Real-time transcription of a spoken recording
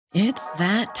It's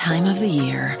that time of the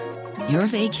year. Your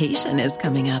vacation is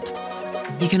coming up.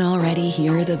 You can already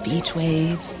hear the beach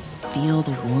waves, feel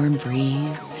the warm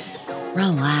breeze,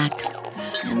 relax,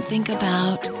 and think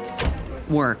about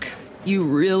work. You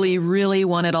really, really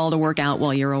want it all to work out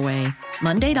while you're away.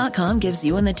 Monday.com gives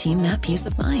you and the team that peace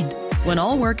of mind. When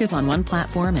all work is on one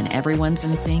platform and everyone's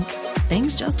in sync,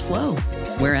 things just flow.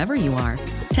 Wherever you are,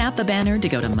 tap the banner to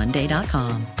go to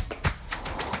Monday.com.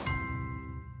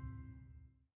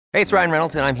 Hey, it's Ryan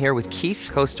Reynolds, and I'm here with Keith,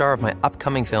 co-star of my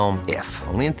upcoming film, If,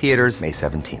 only in theaters May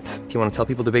 17th. Do you want to tell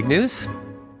people the big news?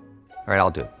 All right,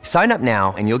 I'll do it. Sign up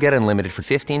now and you'll get unlimited for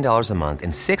 $15 a month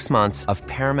and 6 months of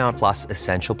Paramount Plus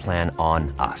Essential Plan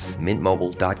on us.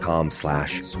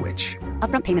 MintMobile.com/switch.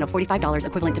 Upfront payment of $45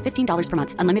 equivalent to $15 per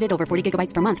month. Unlimited over 40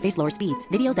 gigabytes per month. Face lower speeds.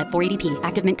 Videos at 480p.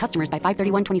 Active Mint customers by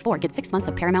 531.24 get 6 months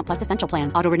of Paramount Plus Essential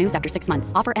Plan. Auto renews after 6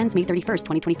 months. Offer ends May 31st,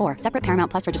 2024. Separate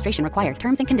Paramount Plus registration required.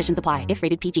 Terms and conditions apply if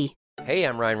rated PG. Hey,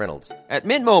 I'm Ryan Reynolds. At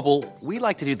Mint Mobile, we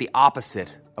like to do the opposite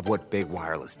of what Big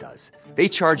Wireless does. They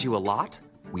charge you a lot.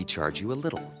 We charge you a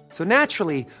little. So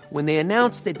naturally, when they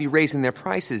announced they'd be raising their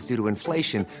prices due to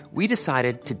inflation, we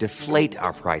decided to deflate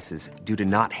our prices due to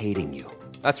not hating you.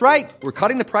 That's right. We're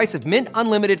cutting the price of Mint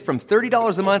Unlimited from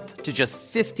 $30 a month to just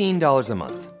 $15 a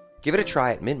month. Give it a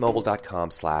try at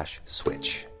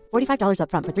mintmobile.com/switch. $45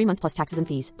 upfront for 3 months plus taxes and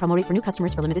fees. Promo rate for new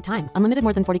customers for limited time. Unlimited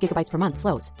more than 40 gigabytes per month.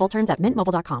 Slows full terms at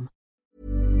mintmobile.com.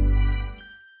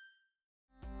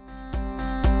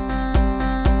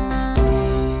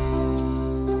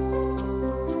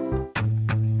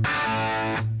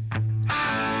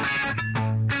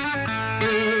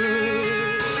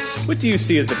 What do you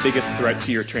see as the biggest threat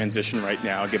to your transition right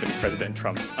now, given President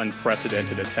Trump's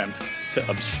unprecedented attempt to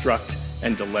obstruct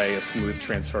and delay a smooth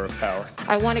transfer of power?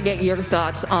 I want to get your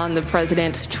thoughts on the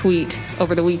president's tweet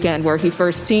over the weekend where he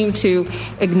first seemed to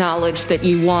acknowledge that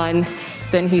you won.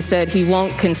 Then he said he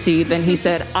won't concede. Then he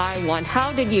said, I won.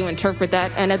 How did you interpret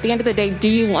that? And at the end of the day, do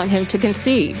you want him to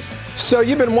concede? So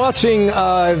you've been watching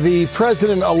the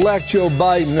president-elect Joe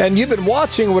Biden, and you've been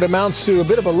watching what amounts to a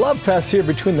bit of a love fest here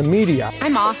between the media.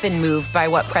 I'm often moved by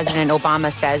what President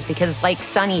Obama says because, like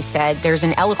Sonny said, there's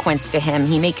an eloquence to him.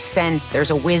 He makes sense.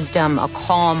 There's a wisdom, a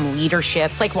calm leadership.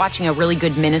 It's like watching a really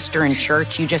good minister in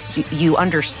church. You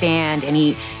understand, and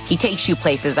he takes you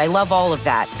places. I love all of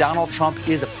that. Donald Trump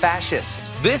is a fascist.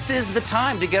 This is the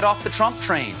time to get off the Trump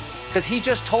train because he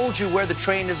just told you where the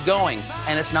train is going,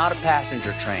 and it's not a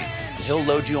passenger train. He'll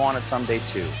load you on it someday,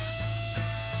 too.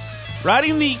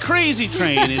 Riding the crazy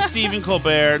train is Stephen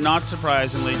Colbert, not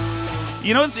surprisingly.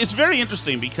 You know, it's very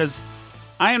interesting because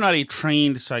I am not a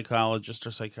trained psychologist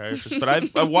or psychiatrist, but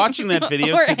I'm watching that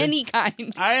video. Or any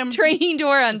kind. I am trained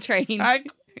or untrained.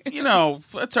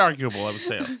 It's arguable, I would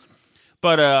say.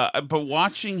 But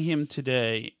watching him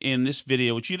today in this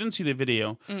video, which you didn't see the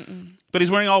video, but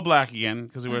he's wearing all black again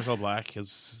because he wears all black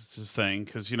is his thing.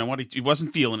 Because you know what, he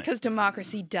wasn't feeling it. Because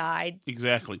democracy died.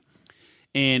 Exactly,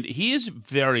 and he is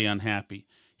very unhappy.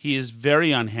 He is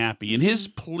very unhappy, and his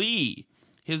plea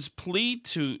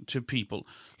to people: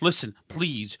 listen,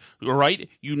 please, all right?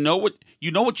 You know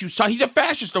what you saw. He's a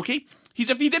fascist, okay? He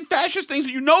did fascist things.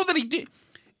 You know that he did.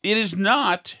 It is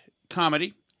not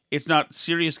comedy. It's not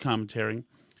serious commentary.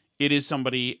 It is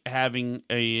somebody having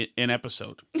an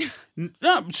episode. No,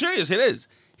 I'm serious. It is.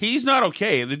 He's not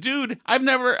okay. The dude. I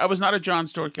was not a Jon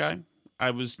Stewart guy.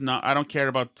 I don't care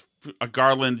about a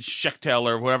Garland Schechtel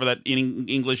or whoever that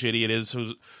English idiot is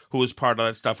who was part of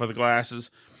that stuff with the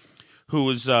glasses.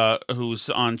 Who's on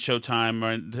Showtime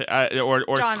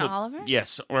or John Oliver?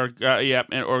 Yes, or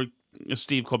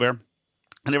Steve Colbert.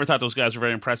 I never thought those guys were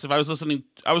very impressive. I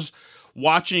was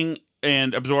watching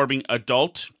and absorbing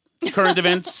adult current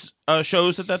events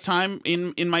shows at that time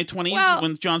in my 20s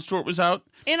when Jon Stewart was out.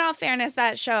 In all fairness,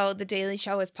 that show, The Daily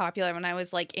Show, was popular when I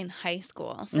was like in high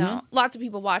school. So lots of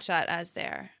people watch that as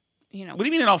their, What do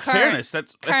you mean in all fairness?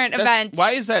 That's current events.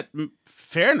 Why is that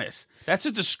fairness? That's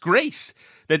a disgrace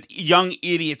that young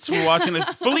idiots were watching it.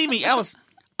 Believe me, Alice,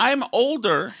 I'm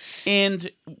older, and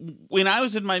when I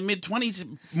was in my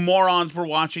mid-20s, morons were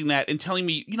watching that and telling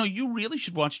me, you really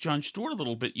should watch Jon Stewart a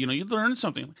little bit. You'd learn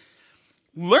something.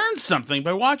 Learn something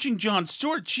by watching Jon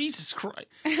Stewart. Jesus Christ.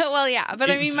 Well, yeah, but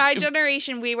my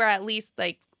generation, we were at least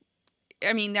there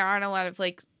aren't a lot of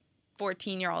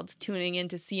 14-year-olds tuning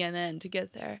into CNN to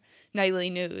get their nightly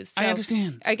news. So I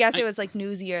understand. I guess it was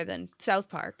newsier than South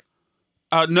Park.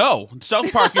 No,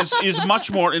 South Park is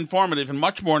much more informative and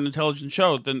much more an intelligent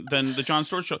show than the Jon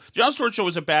Stewart show. Jon Stewart show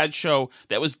was a bad show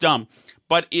that was dumb,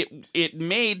 but it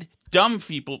made dumb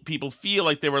people feel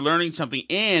like they were learning something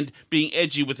and being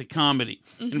edgy with the comedy.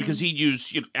 And because he'd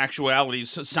use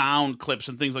actualities, sound clips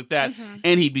and things like that,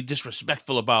 and he'd be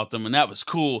disrespectful about them, and that was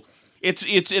cool.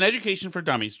 It's an education for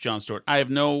dummies, Jon Stewart. I have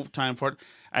no time for it.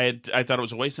 I thought it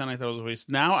was a waste then. I thought it was a waste.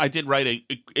 Now, I did write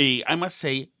a I must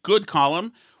say, good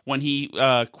column when he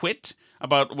quit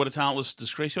about what a talentless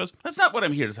disgrace he was. That's not what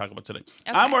I'm here to talk about today.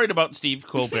 Okay. I'm worried about Steve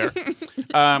Colbert.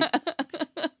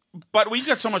 But we've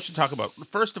got so much to talk about.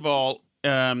 First of all,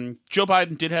 Joe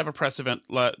Biden did have a press event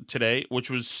today, which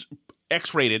was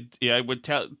X-rated. Yeah, I would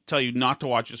tell you not to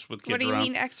watch this with kids around. What do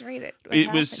you mean X-rated?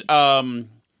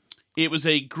 It was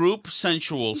a group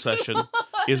sensual session,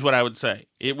 is what I would say.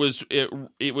 It was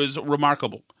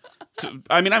remarkable.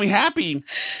 I'm happy.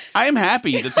 I am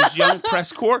happy that this young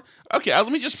press corps. Okay,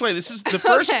 let me just play. This is the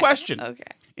first question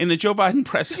in the Joe Biden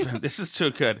press event. This is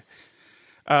too good.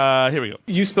 Here we go.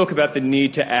 You spoke about the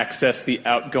need to access the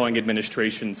outgoing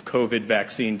administration's COVID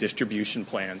vaccine distribution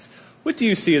plans. What do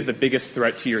you see as the biggest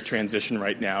threat to your transition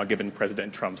right now, given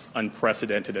President Trump's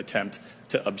unprecedented attempt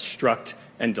to obstruct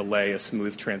and delay a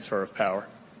smooth transfer of power?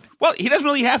 Well, he doesn't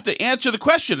really have to answer the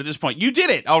question at this point. You did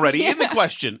it already in the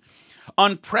question.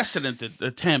 Unprecedented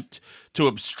attempt to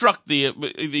obstruct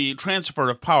the transfer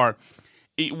of power,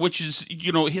 which is,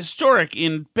 historic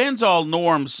in bends all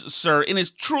norms, sir, and is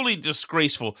truly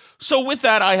disgraceful. So with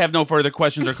that, I have no further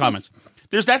questions or comments.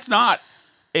 That's not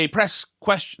a press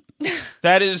question.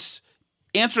 That is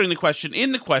answering the question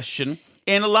in the question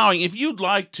and allowing, if you'd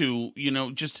like to,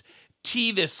 just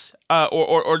tee this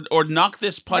or knock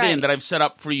this putt in that I've set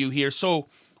up for you here so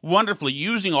wonderfully,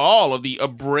 using all of the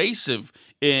abrasive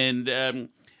and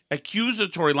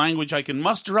accusatory language I can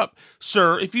muster up,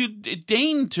 sir. If you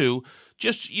deign to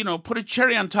just, put a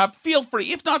cherry on top, feel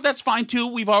free. If not, that's fine too.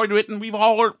 We've already written.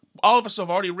 All of us have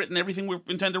already written everything we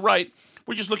intend to write.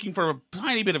 We're just looking for a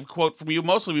tiny bit of a quote from you.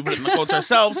 Mostly we've written the quotes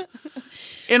ourselves.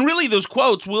 And really, those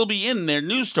quotes will be in their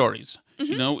news stories.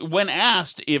 When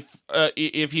asked if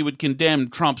he would condemn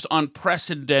Trump's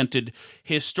unprecedented,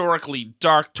 historically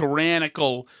dark,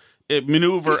 tyrannical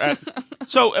maneuver.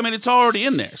 So, it's already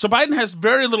in there. So Biden has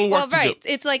very little work to do.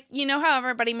 It's like, how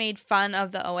everybody made fun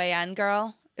of the OAN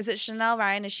girl? Is it Chanel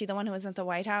Ryan? Is she the one who was at the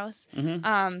White House?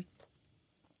 And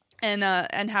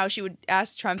how she would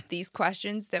ask Trump these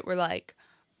questions that were like,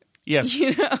 yes,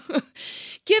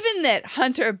 given that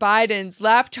Hunter Biden's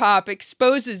laptop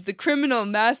exposes the criminal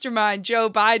mastermind Joe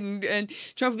Biden, and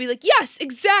Trump would be like, yes,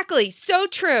 exactly, so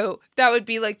true. That would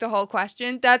be like the whole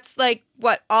question. That's like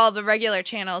what all the regular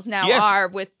channels now are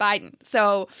with Biden.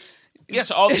 So yes,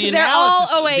 all the they're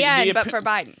analysis, all OAN, but for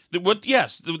Biden.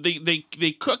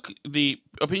 They cook the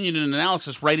opinion and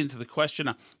analysis right into the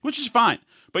question, which is fine.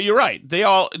 But you're right.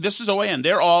 This is OAN.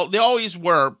 They always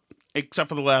were, except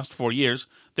for the last 4 years.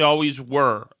 They always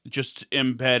were just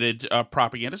embedded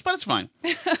propagandists, but it's fine.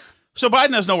 So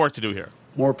Biden has no work to do here.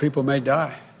 More people may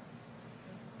die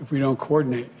if we don't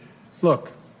coordinate.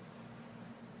 Look,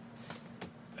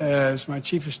 as my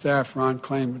chief of staff, Ron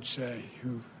Klain, would say,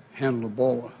 who handled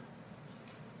Ebola,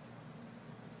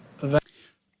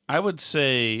 I would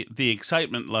say the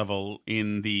excitement level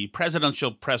in the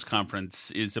presidential press conference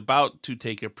is about to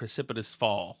take a precipitous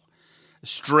fall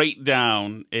straight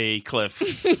down a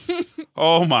cliff.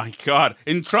 Oh, my God.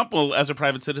 And Trump, as a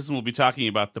private citizen, will be talking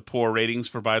about the poor ratings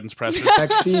for Biden's press.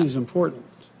 Vaccine is important.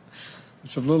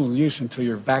 It's of little use until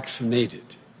you're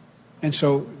vaccinated. And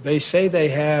so they say they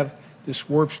have this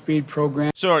warp speed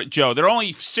program. Sorry, Joe, they're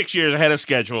only 6 years ahead of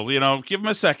schedule. Give them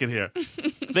a second here.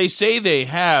 They say they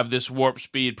have this warp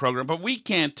speed program, but we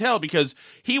can't tell because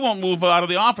he won't move out of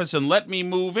the office and let me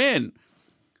move in.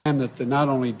 That they not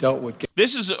only dealt with.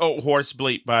 This is a horse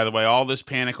bleat, by the way. All this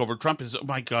panic over Trump is, oh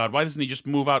my God, why doesn't he just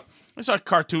move out? I saw a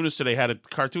cartoonist today had a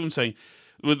cartoon saying,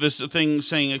 with this thing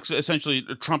saying essentially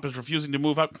Trump is refusing to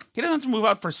move out. He doesn't have to move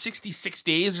out for 66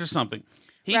 days or something.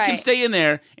 He can stay in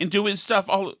there and do his stuff.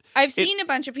 I've seen a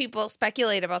bunch of people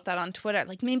speculate about that on Twitter.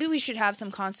 Like, maybe we should have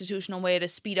some constitutional way to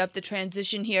speed up the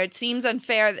transition here. It seems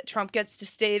unfair that Trump gets to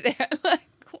stay there. Like,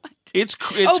 what? It's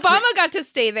Obama got to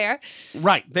stay there.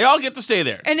 Right. They all get to stay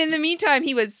there. And in the meantime,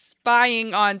 he was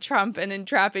spying on Trump and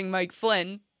entrapping Mike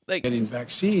Flynn. Like, getting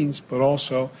vaccines, but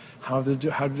also how to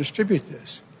distribute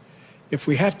this. If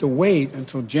we have to wait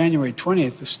until January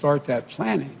 20th to start that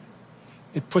planning,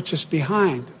 it puts us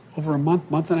behind over a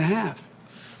month and a half.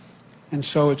 And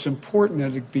so it's important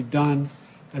that it be done,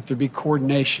 that there be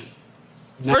coordination.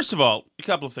 First of all, a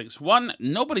couple of things. One,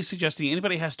 nobody's suggesting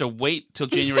anybody has to wait till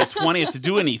January 20th to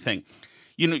do anything.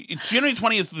 January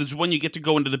 20th is when you get to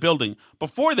go into the building.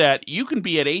 Before that, you can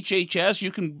be at HHS.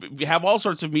 You can have all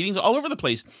sorts of meetings all over the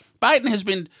place. Biden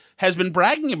has been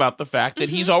bragging about the fact that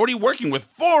he's already working with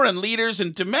foreign leaders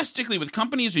and domestically with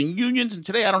companies and unions. And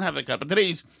today, I don't have that cut, but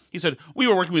today he said, we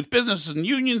were working with businesses and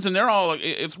unions, and they're all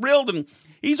thrilled. And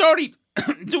he's already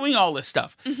doing all this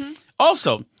stuff.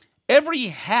 Also, every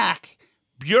hack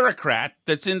bureaucrat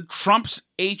that's in Trump's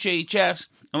HHS,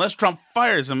 unless Trump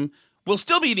fires him, will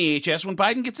still be in the HS when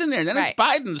Biden gets in there. And then it's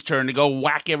Biden's turn to go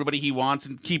whack everybody he wants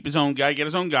and keep his own guy, get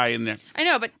his own guy in there. I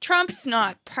know, but Trump's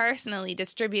not personally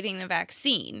distributing the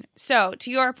vaccine. So,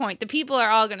 to your point, the people are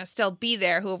all going to still be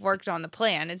there who have worked on the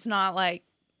plan. It's not like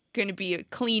going to be a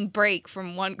clean break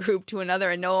from one group to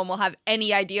another and no one will have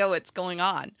any idea what's going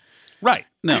on. Right.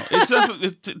 No,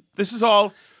 this is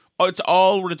all... Oh, it's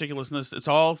all ridiculousness. It's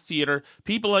all theater.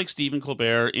 People like Stephen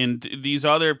Colbert and these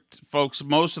other folks,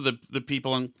 most of the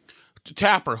people in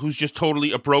Tapper, who's just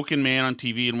totally a broken man on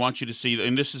TV and wants you to see,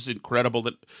 and this is incredible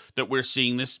that we're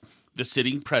seeing this, the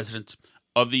sitting president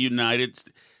of the United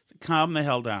States. Calm the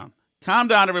hell down. Calm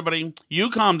down, everybody. You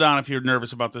calm down if you're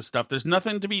nervous about this stuff. There's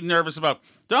nothing to be nervous about.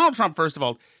 Donald Trump, first of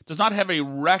all, does not have a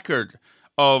record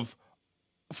of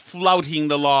flouting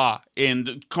the law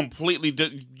and completely,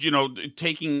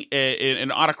 taking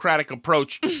an autocratic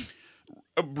approach,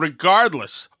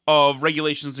 regardless of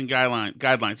regulations and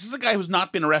guidelines. This is a guy who's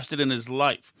not been arrested in his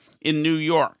life in New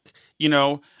York.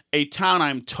 A town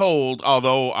I'm told,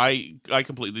 although I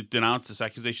completely denounce this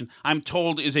accusation, I'm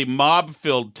told is a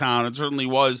mob-filled town. It certainly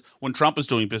was when Trump was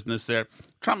doing business there.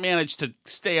 Trump managed to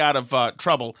stay out of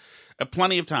trouble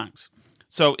plenty of times.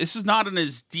 So this is not in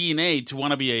his DNA to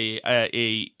want to be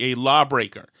a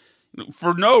lawbreaker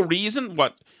for no reason,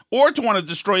 or to want to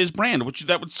destroy his brand, which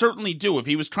that would certainly do if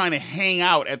he was trying to hang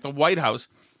out at the White House.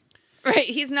 Right.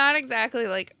 He's not exactly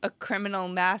like a criminal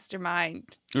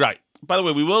mastermind. Right. By the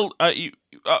way, we will.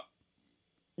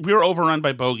 We were overrun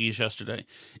by bogeys yesterday,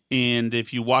 and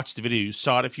if you watched the video, you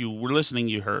saw it. If you were listening,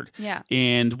 you heard. Yeah.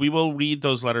 And we will read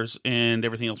those letters and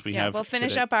everything else we have. We'll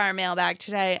finish today. up our mailbag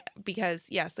today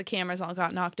because, yes, the cameras all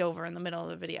got knocked over in the middle of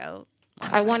the video.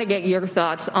 I want to get your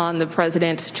thoughts on the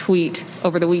president's tweet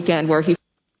over the weekend where he...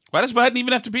 Why does Biden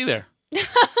even have to be there?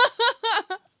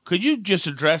 Could you just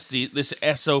address this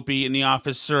SOP in the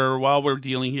office, sir, while we're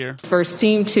dealing here? First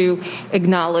seemed to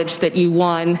acknowledge that you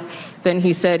won. Then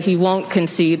he said he won't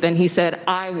concede. Then he said,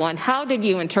 I won. How did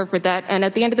you interpret that? And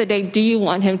at the end of the day, do you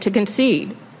want him to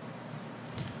concede?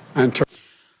 That's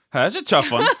a tough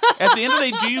one. At the end of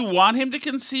the day, do you want him to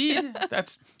concede?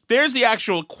 There's the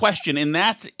actual question, and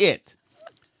that's it.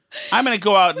 I'm going to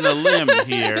go out on a limb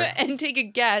here. And take a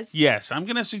guess. Yes, I'm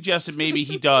going to suggest that maybe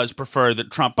he does prefer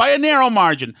that Trump, by a narrow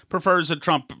margin, prefers that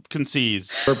Trump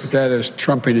concedes. Interpret that as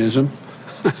Trumpianism.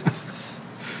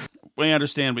 We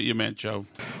understand what you meant, Joe.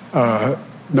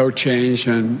 No change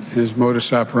in his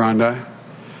modus operandi.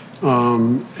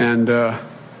 And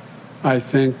I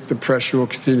think the pressure will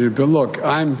continue to build. Look,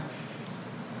 I'm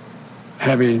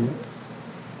having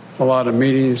a lot of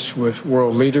meetings with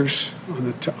world leaders on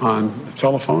the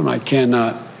telephone. I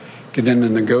cannot get into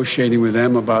negotiating with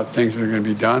them about things that are going to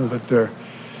be done, but they're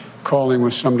calling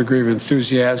with some degree of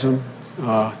enthusiasm.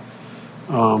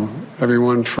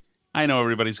 Everyone from I know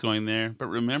everybody's going there, but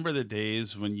remember the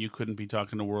days when you couldn't be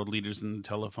talking to world leaders on the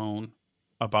telephone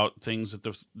about things that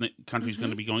the country's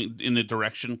going to be going in the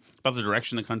direction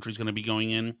the country's going to be going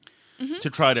in, to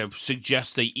try to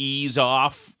suggest they ease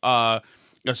off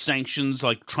sanctions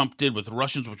like Trump did with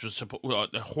Russians, which was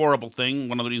a horrible thing.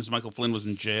 One of the reasons Michael Flynn was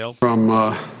in jail. From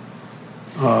the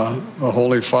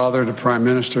Holy Father to prime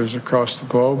ministers across the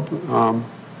globe.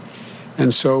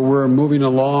 And so we're moving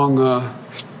along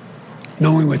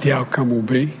knowing what the outcome will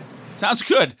be. Sounds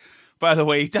good. By the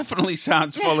way, he definitely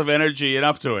sounds full of energy and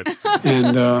up to it.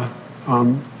 And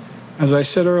as I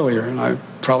said earlier, and I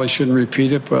probably shouldn't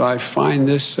repeat it, but I find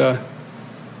this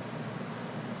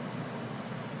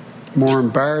more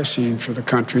embarrassing for the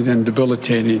country than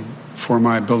debilitating for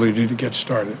my ability to get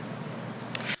started.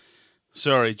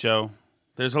 Sorry, Joe.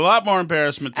 There's a lot more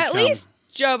embarrassment to come. At least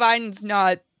Joe Biden's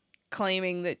not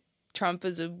claiming that Trump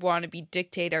is a wannabe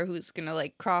dictator who's going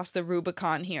to cross the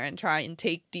Rubicon here and try and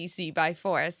take DC by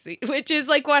force, which is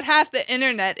what half the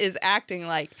internet is acting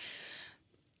like.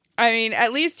 I mean,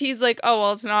 at least he's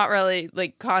it's not really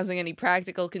causing any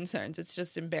practical concerns. It's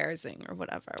just embarrassing or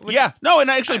whatever. No, and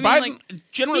actually Biden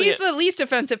generally he's the least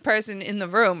offensive person in the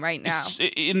room right now.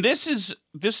 And this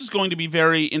is going to be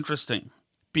very interesting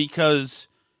because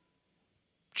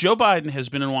Joe Biden has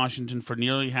been in Washington for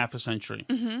nearly half a century.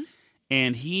 Mm-hmm.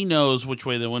 And he knows which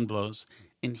way the wind blows.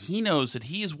 And he knows that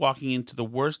he is walking into the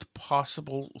worst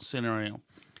possible scenario.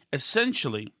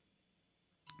 Essentially,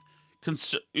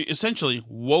 essentially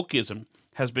wokeism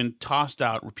has been tossed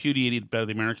out, repudiated by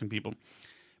the American people.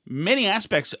 Many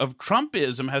aspects of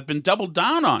Trumpism have been doubled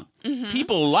down on. Mm-hmm.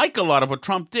 People like a lot of what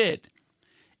Trump did.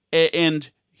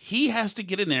 And he has to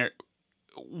get in there.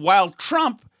 While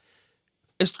Trump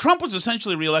was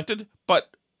essentially reelected,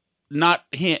 but not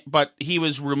him, but he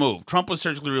was removed. Trump was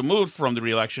surgically removed from the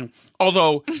reelection,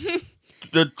 although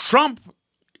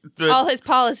all his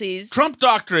policies. Trump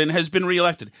doctrine has been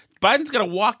reelected. Biden's going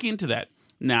to walk into that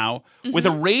now with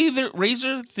a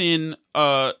razor thin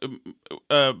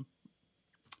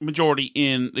majority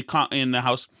in the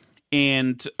House,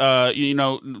 and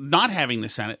not having the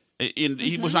Senate.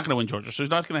 He was not going to win Georgia, so he's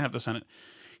not going to have the Senate.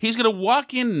 He's going to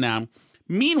walk in now.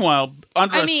 Meanwhile,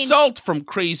 under assault from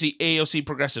crazy AOC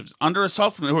progressives, under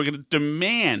assault from them who are going to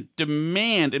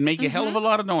demand, and make a hell of a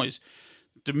lot of noise,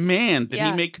 demand that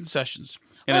he make concessions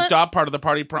and adopt part of the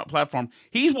party platform.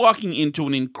 He's walking into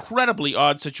an incredibly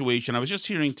odd situation. I was just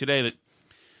hearing today that,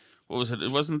 what was it?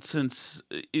 It wasn't since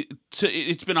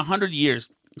it's been 100 years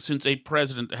since a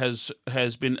president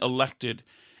has been elected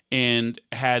and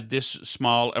had this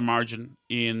small a margin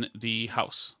in the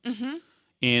House. Mm-hmm.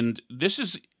 And this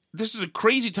is a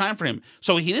crazy time for him.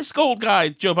 So this old guy,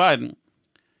 Joe Biden,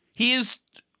 he is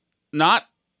not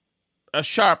a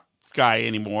sharp guy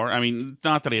anymore. I mean,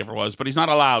 not that he ever was, but he's not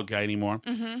a loud guy anymore.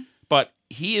 Mm-hmm. But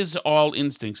he is all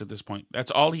instincts at this point.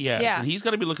 That's all he has. Yeah. And he's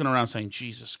got to be looking around saying,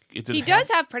 Jesus. He does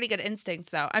have pretty good instincts,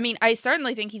 though. I mean, I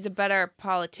certainly think he's a better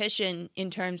politician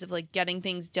in terms of like getting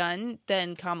things done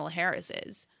than Kamala Harris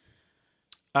is.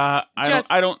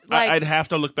 I'd have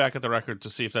to look back at the record to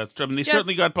see if that's true. I mean, they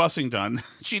certainly got busing done.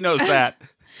 She knows that.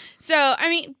 So, I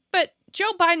mean, but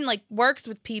Joe Biden, like, works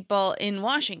with people in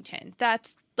Washington.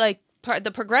 That's, like,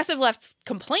 the progressive left's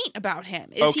complaint about him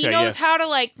is he knows how to,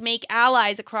 like, make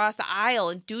allies across the aisle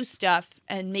and do stuff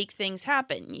and make things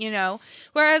happen, you know?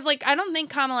 Whereas, like, I don't think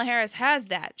Kamala Harris has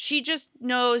that. She just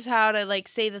knows how to, like,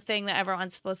 say the thing that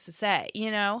everyone's supposed to say, you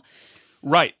know?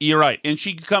 Right, you're right. And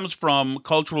she comes from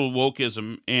cultural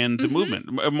wokeism and the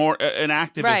movement, more an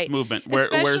activist movement where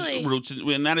roots,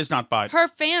 and that is not Biden. Her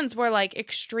fans were like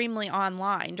extremely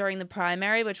online during the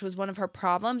primary, which was one of her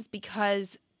problems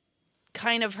because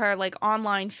kind of her like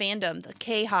online fandom, the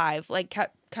K-Hive, like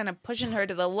kept kind of pushing her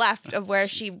to the left of where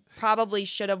she probably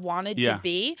should have wanted to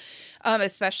be,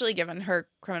 especially given her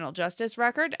criminal justice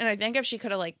record. And I think if she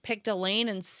could have like picked a lane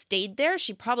and stayed there,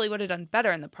 she probably would have done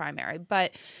better in the primary.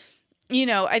 But you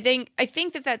know, I think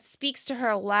that speaks to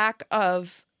her lack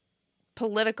of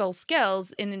political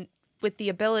skills with the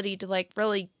ability to like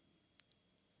really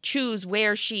choose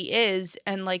where she is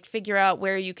and like figure out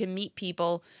where you can meet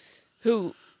people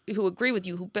who agree with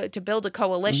you, to build a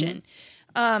coalition.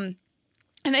 Mm-hmm.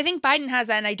 And I think Biden has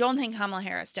that, and I don't think Kamala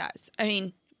Harris does. I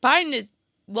mean, Biden has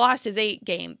lost his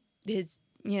game, his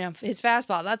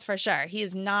fastball. That's for sure. He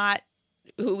is not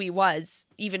who he was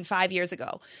even 5 years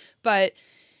ago, but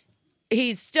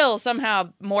he's still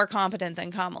somehow more competent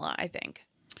than Kamala, I think.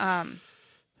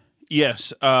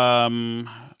 Yes.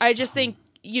 I just think,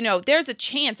 there's a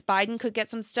chance Biden could get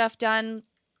some stuff done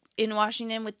in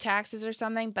Washington with taxes or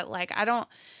something, but like I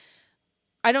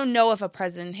don't know if a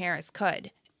President Harris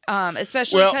could.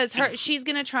 Especially because she's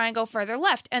going to try and go further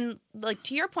left. And like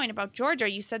to your point about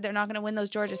Georgia, you said they're not going to win those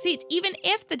Georgia seats. Even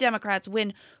if the Democrats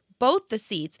win both the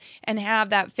seats and have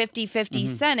that 50-50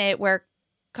 Senate where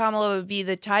Kamala would be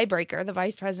the tiebreaker, the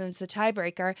vice president's the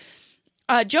tiebreaker.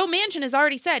 Joe Manchin has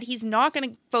already said he's not going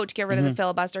to vote to get rid of the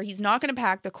filibuster. He's not going to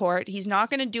pack the court. He's not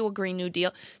going to do a Green New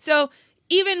Deal. So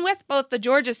even with both the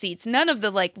Georgia seats, none of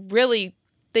the like really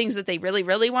things that they really,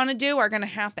 really want to do are going to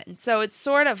happen. So it's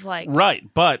sort of like... Right,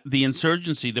 but the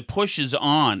insurgency, the push is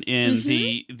on, and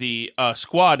the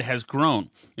squad has grown.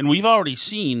 And we've already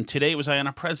seen, today it was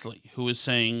Ayanna Pressley, who was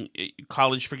saying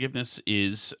college forgiveness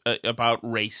is about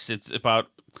race. It's about...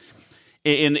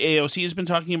 And AOC has been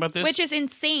talking about this. Which is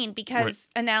insane because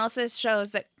analysis shows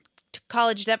that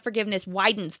college debt forgiveness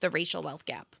widens the racial wealth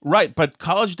gap. Right, but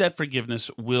college debt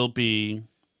forgiveness will be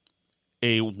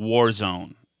a war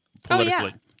zone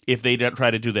politically if they try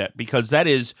to do that. Because that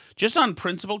is, just on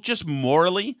principle, just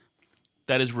morally,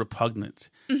 that is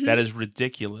repugnant. That is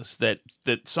ridiculous. That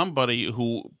somebody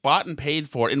who bought and paid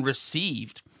for and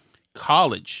received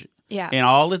college and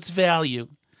all its value...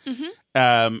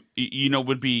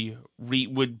 would be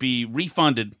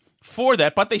refunded for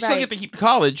that, but they still get to keep the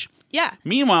college. Yeah.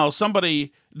 Meanwhile,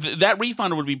 that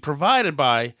refund would be provided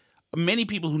by many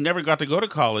people who never got to go to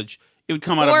college. It would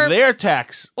come out of their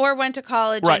tax, or went to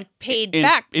college and paid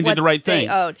back and what did the right they thing.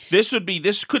 Owed. This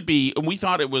could be. We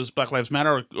thought it was Black Lives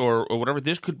Matter or whatever.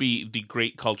 This could be the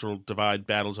great cultural divide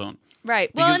battle zone.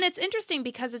 Right. Well, and it's interesting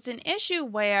because it's an issue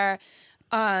where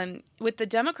with the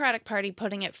Democratic Party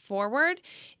putting it forward,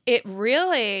 it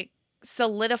really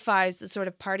solidifies the sort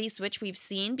of party switch we've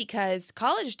seen, because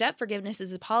college debt forgiveness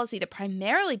is a policy that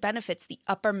primarily benefits the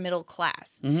upper middle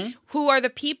class, who are the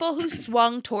people who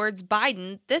swung towards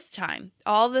Biden this time.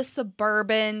 All the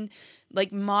suburban,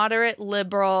 like moderate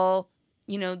liberal,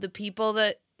 the people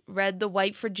that read the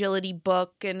White Fragility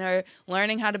book and are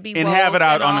learning how to be and woke have it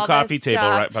out and on the all coffee this table,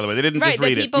 stuff. right? By the way, they didn't Right, just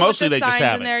read the it. people Mostly with the they just signs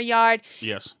have in it. their yard.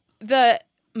 Yes. The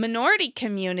minority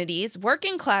communities,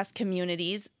 working class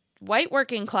communities, white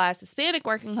working class, Hispanic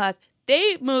working class,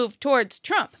 they move towards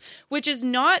Trump, which is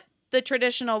not the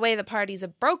traditional way the parties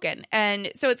have broken.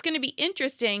 And so it's going to be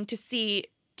interesting to see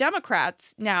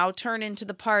Democrats now turn into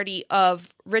the party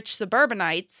of rich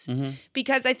suburbanites,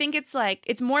 because I think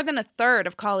it's more than a third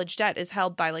of college debt is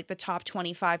held by like the top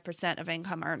 25% of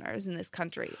income earners in this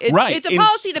country. It's a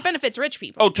policy that benefits rich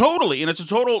people. Oh, totally. And it's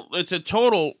a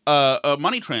total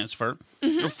money transfer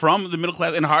from the middle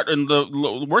class and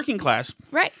the working class.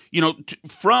 Right.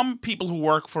 From people who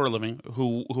work for a living,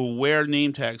 who wear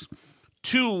name tags,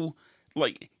 to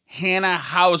like Hannah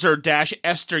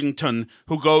Hauser-Estington,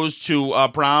 who goes to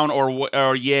Brown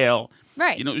or Yale.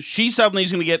 Right. She suddenly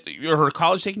is going to get her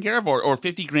college taken care of, or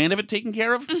 $50,000 of it taken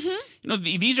care of.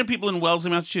 These are people in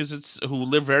Wellesley, Massachusetts, who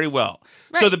live very well.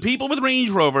 Right. So the people with Range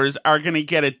Rovers are going to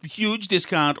get a huge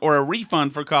discount or a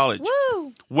refund for college.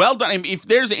 Woo! Well done. I mean, if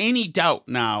there's any doubt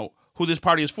now who this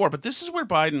party is for, but this is where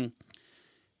Biden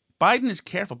is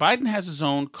careful. Biden has his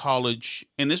own college,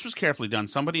 and this was carefully done.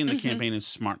 Somebody in the campaign is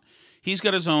smart. He's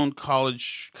got his own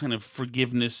college kind of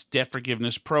debt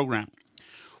forgiveness program,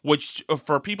 which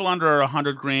for people under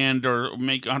 $100,000 or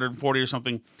make 140 or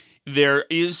something, there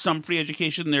is some free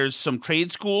education. There's some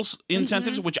trade schools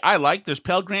incentives, which I like. There's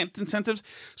Pell Grant incentives.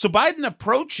 So Biden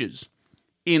approaches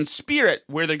in spirit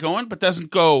where they're going, but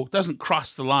doesn't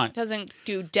cross the line. Doesn't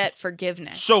do debt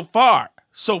forgiveness. So far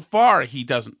he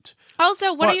doesn't.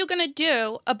 Also, what are you going to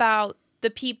do about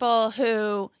the people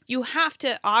who you have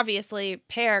to obviously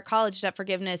pair college debt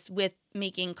forgiveness with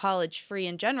making college free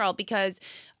in general, because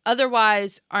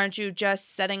otherwise aren't you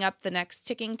just setting up the next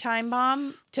ticking time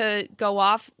bomb to go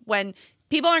off when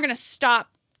people aren't going to stop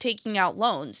taking out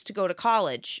loans to go to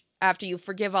college after you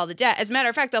forgive all the debt? As a matter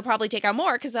of fact, they'll probably take out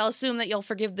more because they'll assume that you'll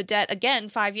forgive the debt again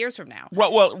 5 years from now.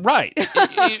 Well, right.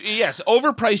 Yes,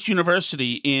 overpriced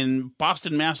university in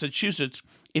Boston, Massachusetts,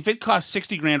 if it costs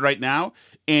 $60,000 right now,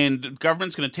 and the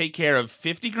government's going to take care of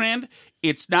 $50,000,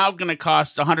 it's now going to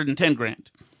cost $110,000.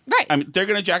 Right. I mean, they're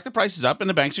going to jack the prices up, and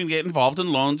the banks are going to get involved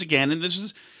in loans again. And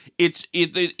this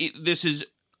is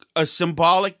a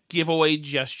symbolic giveaway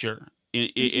gesture,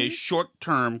 a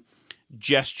short-term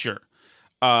gesture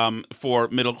for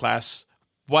middle-class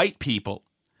white people.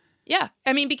 Yeah,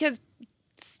 I mean, because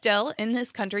still in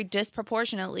this country,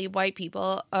 disproportionately white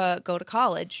people go to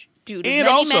college. Due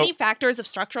to many factors of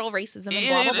structural racism and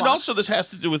blah, blah, blah. And also this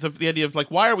has to do with the idea of, like,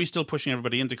 why are we still pushing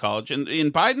everybody into college? And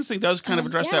Biden's thing does kind of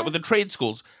address that with the trade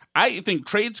schools. I think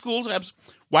trade schools,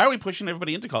 why are we pushing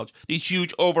everybody into college? These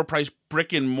huge overpriced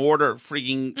brick and mortar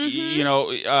freaking,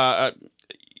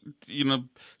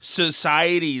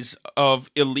 societies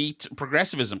of elite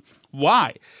progressivism.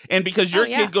 Why? And because your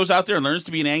kid goes out there and learns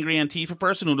to be an angry Antifa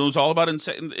person who knows all about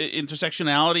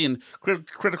intersectionality and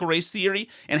critical race theory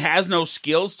and has no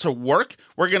skills to work,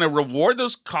 we're going to reward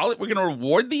we're going to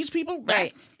reward these people?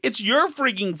 Right. It's your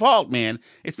freaking fault, man.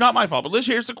 It's not my fault. But Liz,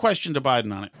 here's the question to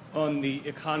Biden on it. On the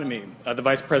economy, the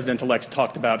vice president-elect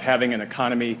talked about having an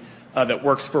economy that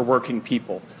works for working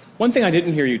people. One thing I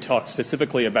didn't hear you talk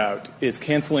specifically about is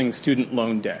canceling student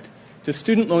loan debt. Does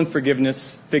student loan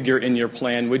forgiveness figure in your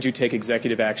plan? Would you take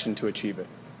executive action to achieve it?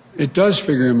 It does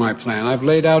figure in my plan. I've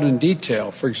laid out in detail.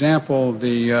 For example,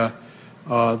 the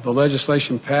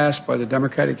legislation passed by the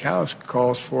Democratic House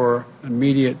calls for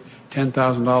immediate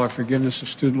 $10,000 forgiveness of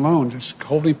student loans. It's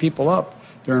holding people up.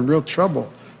 They're in real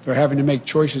trouble. They're having to make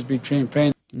choices between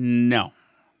paying. No.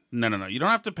 You don't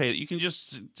have to pay it. You can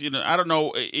just, I don't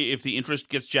know if the interest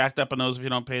gets jacked up on those if you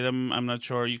don't pay them. I'm not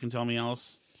sure. You can tell me,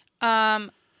 Alice.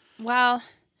 Well,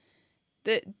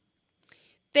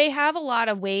 they have a lot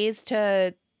of ways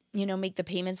to, make the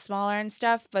payments smaller and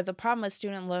stuff. But the problem with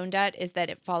student loan debt is that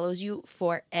it follows you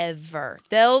forever.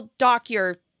 They'll dock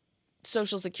your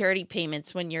Social Security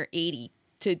payments when you're 80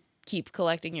 to keep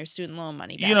collecting your student loan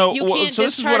money back. You can't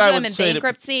discharge them in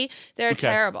bankruptcy. They're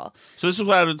terrible. So this is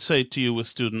what I would say to you with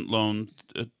student loan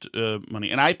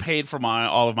money. And I paid for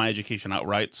all of my education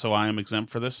outright, so I am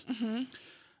exempt for this.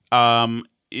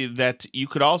 That you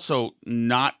could also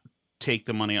not take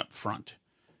the money up front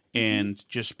and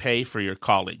just pay for your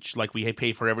college like we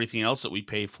pay for everything else that we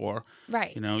pay for.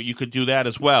 Right. You know, you could do that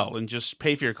as well and just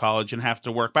pay for your college and have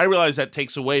to work. But I realize that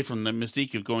takes away from the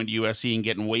mystique of going to USC and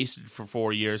getting wasted for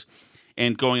 4 years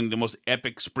and going the most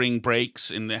epic spring breaks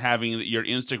and having your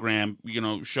Instagram,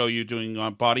 show you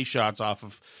doing body shots off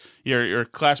of your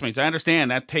classmates. I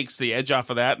understand that takes the edge off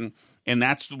of that, and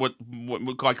that's what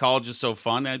college is so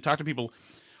fun. I talk to people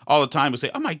all the time who say,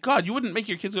 "Oh my God, you wouldn't make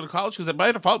your kids go to college?" Because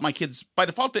by default, my kids,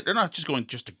 they're not just going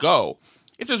just to go.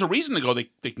 If there's a reason to go,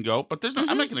 they can go. But there's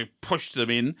I'm not going to push them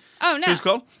in. Oh no. To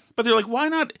go. But they're like, why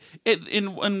not?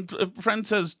 When a friend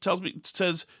says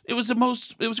it was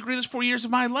the greatest 4 years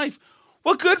of my life.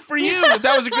 Well, good for you.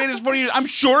 That was the greatest 4 years. I'm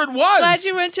sure it was. Glad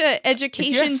you went to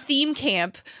education theme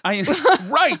camp.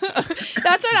 Right. That's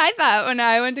what I thought when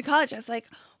I went to college. I was like,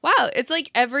 wow, it's like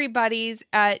everybody's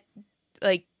at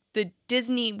like the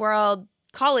Disney World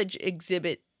college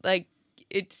exhibit. Like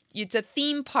it's a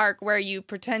theme park where you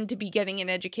pretend to be getting an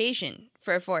education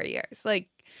for 4 years. Like,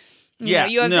 you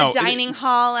have the dining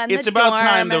hall and it's the about dorm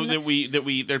time though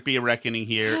that there'd be a reckoning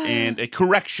here and a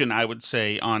correction, I would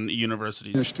say, on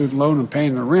universities. The student loan and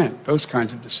paying the rent, those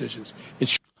kinds of decisions.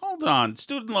 Hold on,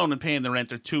 student loan and paying the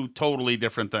rent are two totally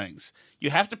different things.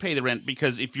 You have to pay the rent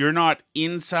because if you're not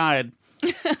inside,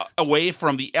 away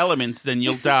from the elements, then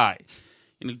you'll die.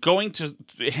 Going to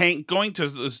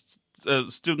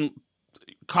student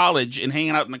college and hanging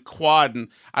out in the quad, and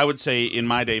I would say in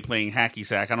my day playing hacky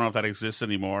sack. I don't know if that exists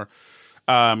anymore.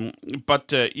 But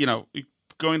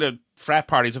going to frat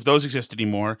parties, if those exist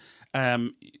anymore,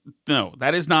 no,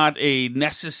 that is not a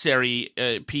necessary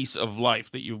piece of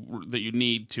life that you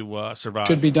need to survive.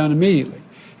 Should be done immediately.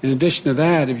 In addition to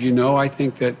that, I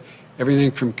think that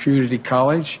everything from community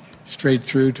college straight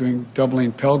through to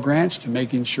doubling Pell Grants to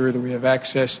making sure that we have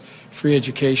free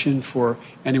education for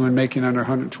anyone making under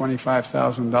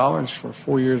 $125,000 for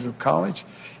 4 years of college.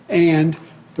 And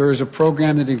there is a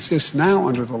program that exists now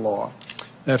under the law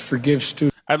that forgives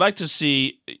students. I'd like to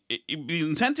see the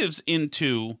incentives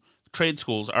into trade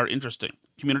schools are interesting.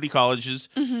 Community colleges,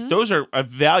 those are a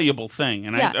valuable thing.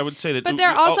 And I would say that. But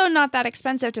they're also not that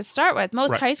expensive to start with.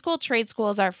 Most high school trade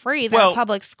schools are free. They're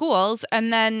public schools.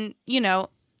 And then,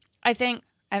 I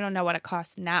don't know what it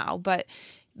costs now, but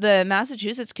the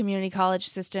Massachusetts community college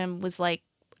system was like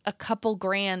a couple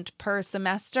grand per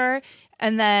semester.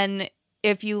 And then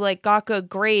if you got good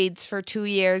grades for 2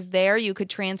 years there, you could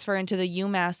transfer into the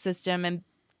UMass system and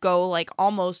go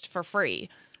almost for free.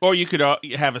 Or you could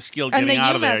have a skill getting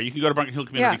out of there. You could go to Bunker Hill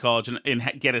Community College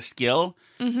and get a skill,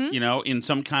 in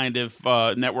some kind of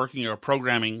networking or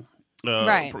programming,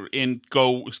 and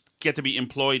go get to be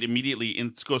employed immediately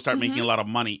and go start making a lot of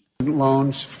money.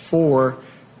 Loans for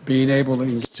being able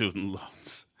to student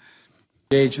loans.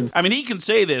 Engage in. I mean, he can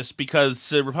say this because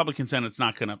the Republican Senate's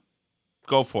not going to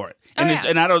go for it,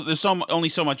 there's only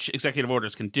so much executive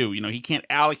orders can do. He can't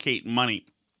allocate money.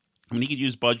 I mean, he could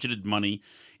use budgeted money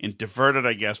and divert it,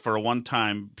 I guess, for a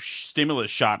one-time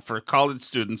stimulus shot for college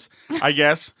students, I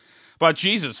guess. But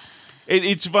Jesus,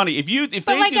 it's funny if they do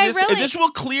this. This will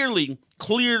clearly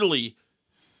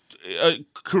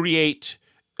create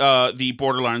the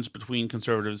borderlines between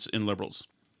conservatives and liberals,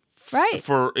 right?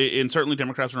 And certainly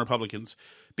Democrats and Republicans,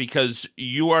 because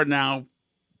you are now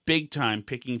big time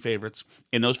picking favorites,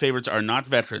 and those favorites are not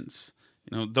veterans.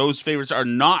 Those favorites are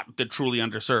not the truly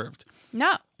underserved.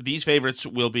 No. These favorites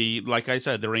will be, like I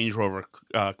said, the Range Rover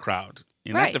crowd.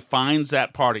 And that defines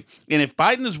that party. And if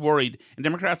Biden is worried and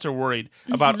Democrats are worried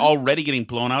about already getting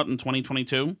blown out in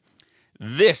 2022,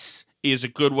 this is a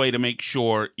good way to make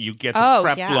sure you get the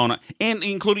crap blown out. And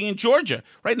including in Georgia.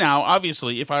 Right now,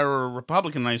 obviously, if I were a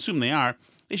Republican, and I assume they are,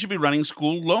 they should be running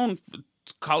school loan,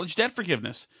 college debt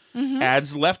forgiveness.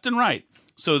 Ads left and right.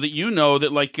 So that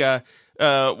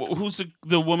that who's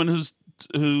the woman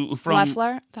who from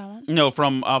Loeffler? That one? No,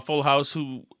 from Full House,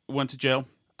 who went to jail.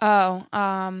 Oh,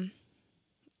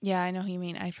 yeah, I know who you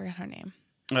mean. I forgot her name.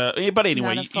 But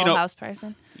anyway, not a Full House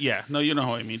person. Yeah, no, you know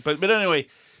who I mean. But anyway,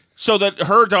 so that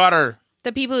her daughter,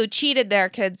 the people who cheated their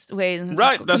kids' ways, and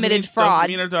committed fraud.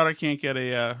 Doesn't mean her daughter can't get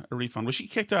a refund. Was she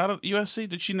kicked out of USC?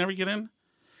 Did she never get in?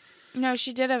 No,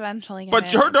 she did eventually get in.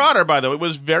 But her daughter, by the way,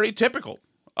 was very typical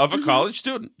of a college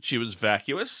student. She was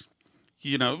vacuous.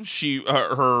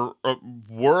 Her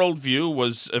worldview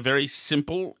was a very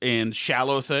simple and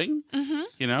shallow thing,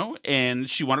 and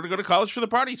she wanted to go to college for the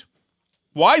parties.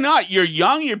 Why not? You're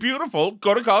young, you're beautiful,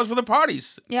 go to college for the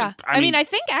parties. Yeah. I mean, I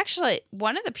think actually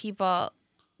one of the people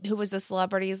who was the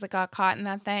celebrities that got caught in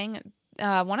that thing,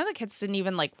 one of the kids didn't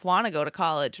even want to go to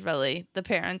college. Really, the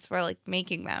parents were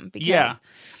making them. Because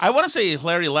I want to say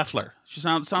Larry Loeffler. She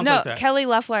sounds like that. No, Kelly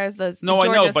Loeffler is the no,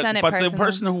 Georgia I know, Senate but person. the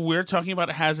person who we're talking about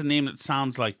has a name that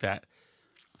sounds like that.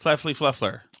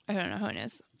 Fleffler. I don't know who it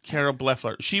is. Carol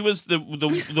Bleffler. She was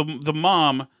the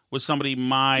mom was somebody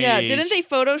my age. Didn't they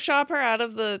Photoshop her out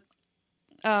of the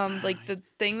the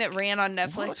thing that ran on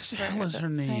Netflix? What the hell is her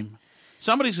name?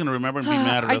 Somebody's going to remember and be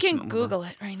mad at us. I can Google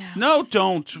it right now. No,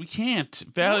 don't. We can't.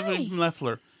 Valerie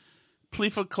Loeffler.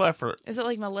 Plifa Cleffer. Is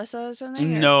it Melissa or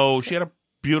something? No, she had a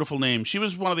beautiful name. She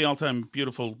was one of the all-time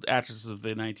beautiful actresses of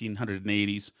the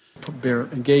 1980s. They're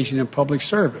engaging in public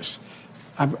service.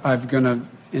 I'm going to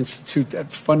institute a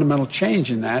fundamental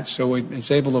change in that so it's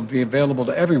able to be available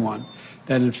to everyone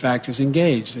that, in fact, is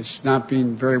engaged. It's not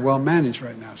being very well managed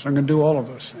right now. So I'm going to do all of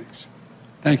those things.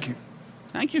 Thank you.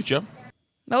 Thank you, Joe.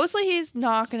 Mostly he's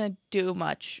not going to do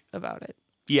much about it.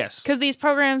 Yes. Because these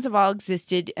programs have all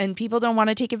existed and people don't want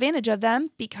to take advantage of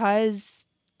them because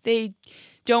they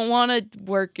don't want to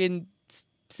work in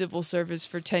civil service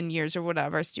for 10 years or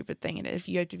whatever stupid thing it is. If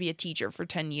you have to be a teacher for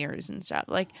 10 years and stuff.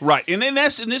 Right. And then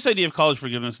in this idea of college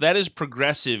forgiveness, that is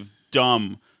progressive,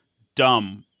 dumb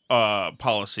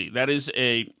policy. That is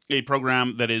a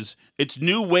program that is, it's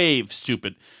new wave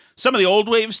stupid. Some of the old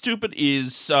wave stupid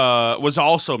was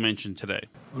also mentioned today.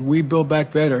 When we build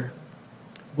back better,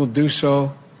 we'll do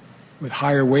so with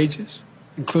higher wages,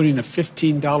 including a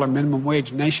 $15 minimum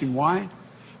wage nationwide,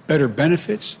 better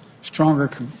benefits, stronger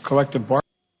collective bargaining.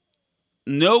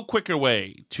 No quicker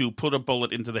way to put a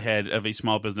bullet into the head of a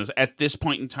small business at this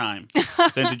point in time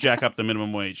than to jack up the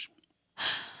minimum wage.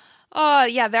 Oh,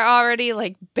 yeah, they're already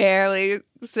barely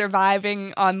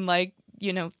surviving on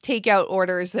takeout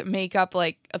orders that make up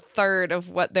a third of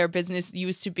what their business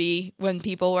used to be when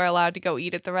people were allowed to go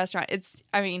eat at the restaurant.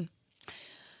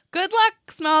 Good luck,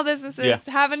 small businesses. Yeah.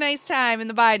 Have a nice time in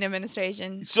the Biden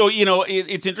administration. So,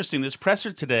 it's interesting. This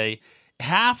presser today,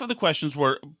 half of the questions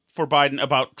were for Biden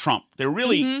about Trump. They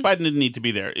really, Biden didn't need to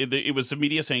be there. It was the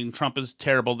media saying Trump is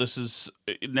terrible. This is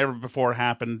never before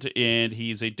happened. And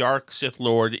he's a dark Sith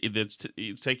Lord that's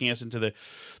taking us into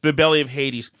the belly of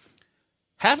Hades.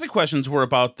 Half the questions were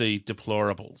about the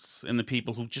deplorables and the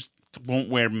people who just won't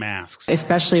wear masks.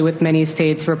 Especially with many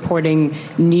states reporting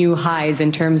new highs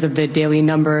in terms of the daily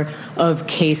number of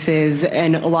cases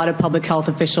and a lot of public health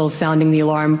officials sounding the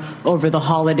alarm over the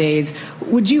holidays.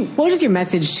 What is your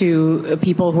message to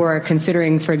people who are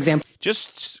considering, for example...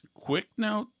 Just quick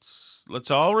notes.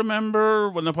 Let's all remember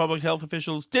when the public health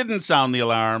officials didn't sound the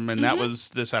alarm, and that was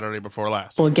the Saturday before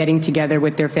last. Well, getting together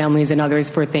with their families and others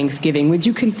for Thanksgiving. Would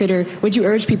you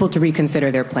urge people to reconsider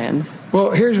their plans?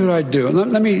 Well, here's what I do.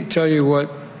 Let me tell you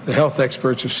what the health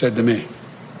experts have said to me.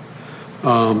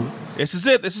 This is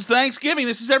it. This is Thanksgiving.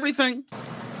 This is everything.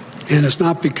 And it's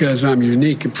not because I'm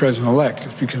unique and president-elect.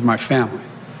 It's because of my family.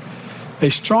 They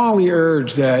strongly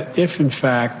urge that if, in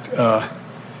fact,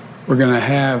 we're going to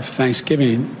have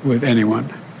Thanksgiving with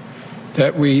anyone,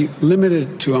 that we limit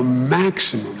it to a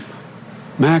maximum.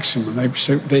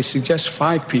 They suggest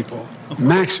 5 people,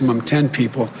 maximum 10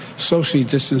 people, socially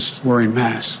distanced wearing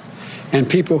masks, and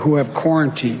people who have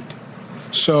quarantined.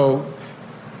 So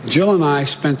Jill and I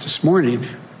spent this morning,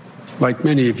 like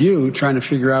many of you, trying to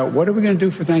figure out what are we going to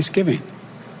do for Thanksgiving?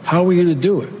 How are we going to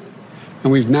do it?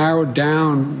 And we've narrowed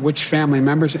down which family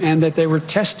members and that they were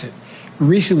tested.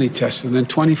 Recently tested within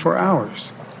 24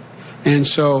 hours. And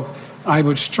so I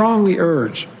would strongly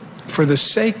urge, for the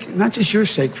sake, not just your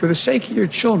sake, for the sake of your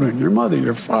children, your mother,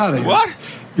 your father,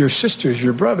 your sisters,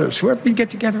 your brothers, whoever you get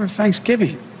together at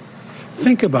Thanksgiving,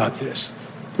 think about this.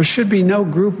 There should be no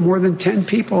group more than 10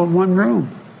 people in one room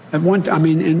at one time,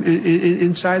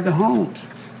 inside the homes.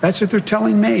 That's what they're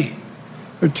telling me.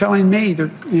 They're telling me they're,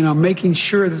 making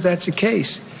sure that that's the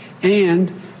case.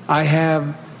 And I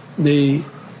have the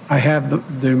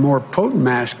more potent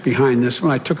mask behind this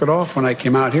one. I took it off when I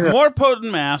came out here. More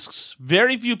potent masks.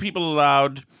 Very few people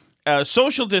allowed.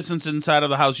 Social distance inside of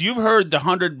the house. You've heard the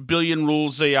 100 billion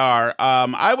rules they are.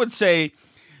 I would say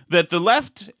that the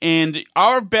left and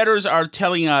our betters are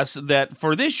telling us that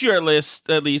for this year at least,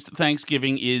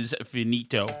 Thanksgiving is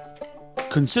finito.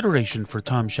 Consideration for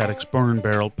Tom Shattuck's Burn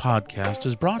Barrel podcast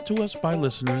is brought to us by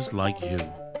listeners like you.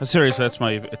 Seriously, that's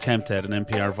my attempt at an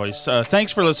NPR voice.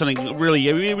 Thanks for listening.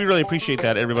 Really, we really appreciate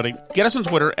that, everybody. Get us on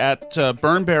Twitter at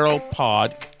Burn Barrel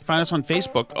Pod. Find us on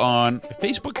Facebook on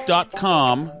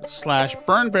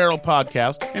facebook.com/Burn Barrel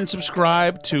Podcast, and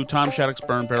subscribe to Tom Shattuck's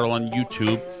Burn Barrel on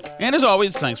YouTube. And as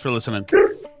always, thanks for listening.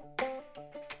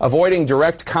 avoiding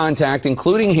direct contact,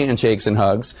 including handshakes and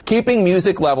hugs, keeping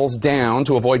music levels down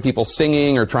to avoid people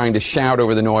singing or trying to shout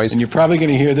over the noise. And you're probably going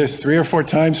to hear this 3 or 4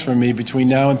 times from me between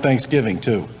now and Thanksgiving,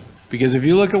 too. Because if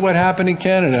you look at what happened in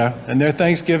Canada, and their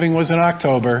Thanksgiving was in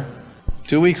October,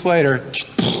 2 weeks later...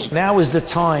 Now is the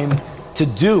time to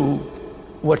do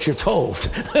what you're told.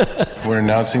 We're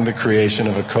announcing the creation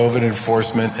of a COVID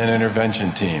enforcement and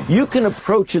intervention team. You can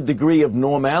approach a degree of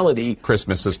normality.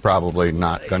 Christmas is probably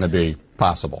not going to be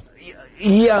possible.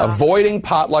 Yeah. Avoiding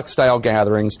potluck-style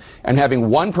gatherings and having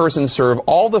one person serve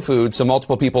all the food so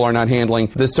multiple people are not handling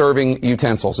the serving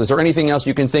utensils. Is there anything else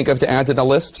you can think of to add to the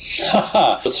list?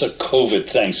 It's a COVID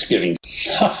Thanksgiving.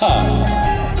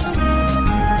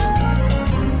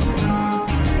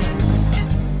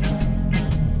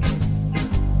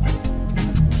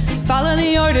 Follow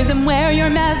the orders and wear your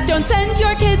mask. Don't send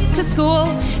your kids to school.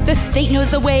 The state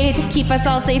knows the way to keep us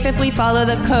all safe if we follow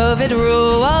the COVID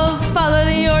rules. Follow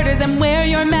the orders and wear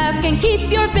your mask and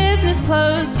keep your business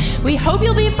closed. We hope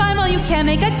you'll be fine while you can't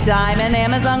make a dime and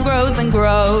Amazon grows and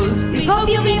grows. We hope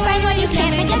you'll be fine while you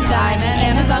can't make a dime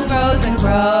and Amazon grows and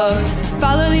grows.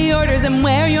 Follow the orders and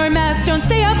wear your mask. Don't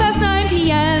stay up past 9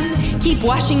 p.m. Keep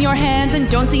washing your hands and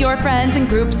don't see your friends in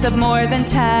groups of more than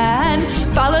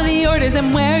 10. Follow the orders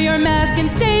and wear your mask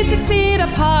and stay 6 feet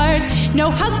apart.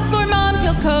 No hugs for mom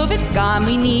till COVID's gone.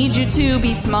 We need you to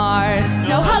be smart.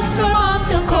 No hugs for mom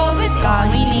till COVID's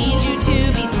gone. We need you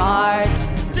to be smart.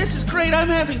 This is great. I'm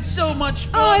having so much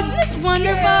fun. Oh, isn't this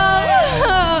wonderful?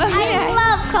 I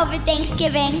love COVID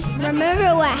Thanksgiving.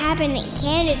 Remember what happened in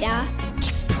Canada?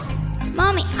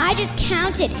 Mommy, I just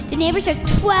counted. The neighbors have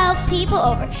 12 people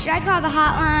over. Should I call the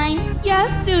hotline?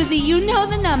 Yes, Susie, you know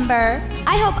the number.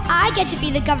 I hope I get to be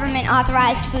the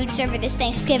government-authorized food server this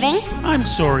Thanksgiving. I'm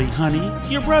sorry, honey.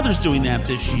 Your brother's doing that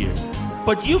this year.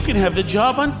 But you can have the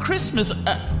job on Christmas.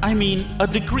 A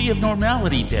degree of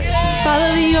normality day.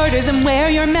 Follow the orders and wear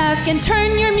your mask and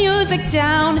turn your music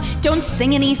down. Don't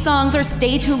sing any songs or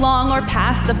stay too long or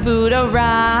pass the food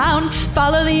around.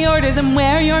 Follow the orders and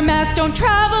wear your mask. Don't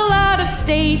travel out of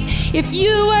state. If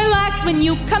you are lax when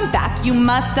you come back, you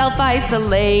must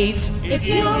self-isolate. If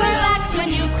you relax when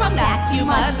you come back, you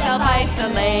must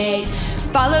self-isolate.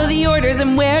 Follow the orders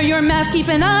and wear your mask. Keep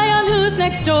an eye on who's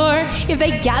next door. If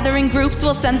they gather in groups,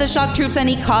 we'll send the shock troops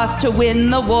any cost to win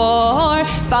the war.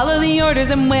 Follow the orders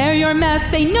and wear your mask.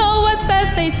 They know what's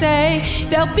best, they say.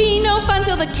 There'll be no fun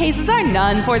till the cases are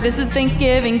none, for this is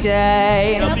Thanksgiving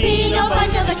Day. There'll be no fun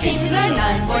till the cases are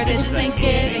none, for this is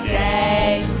Thanksgiving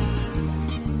Day.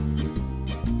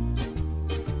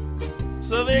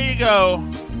 So there you go.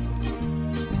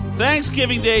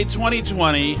 Thanksgiving Day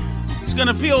 2020. It's going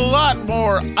to feel a lot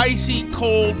more icy,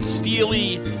 cold,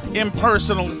 steely,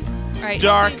 impersonal,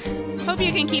 dark. Hope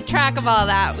you can keep track of all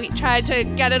that. We tried to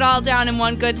get it all down in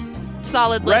one good,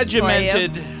 solid list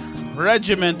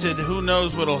Regimented. Who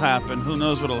knows what'll happen?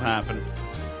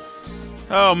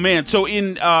 Oh, man. So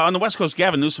on the West Coast,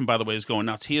 Gavin Newsom, by the way, is going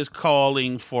nuts. He is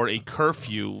calling for a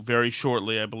curfew very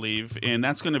shortly, I believe, and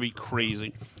that's going to be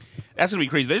crazy.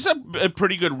 There's a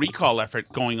pretty good recall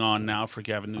effort going on now for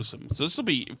Gavin Newsom. So this will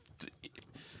be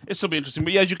interesting.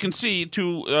 But as you can see,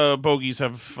 two bogeys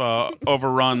have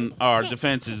overrun our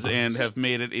defenses and have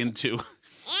made it into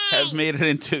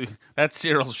that's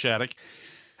Cyril Shattuck.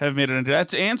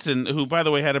 That's Anson, who, by the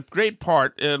way, had a great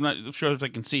part. I'm not sure if I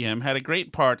can see him. Had a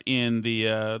great part in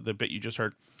the bit you just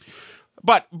heard.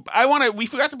 But we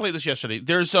forgot to play this yesterday.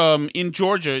 There's in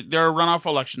Georgia, there are runoff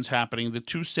elections happening. The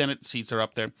 2 Senate seats are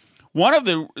up there. One of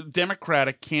the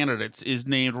Democratic candidates is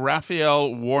named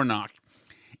Raphael Warnock,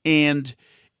 and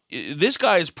this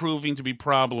guy is proving to be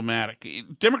problematic.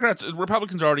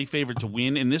 Republicans are already favored to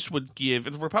win, and this would give,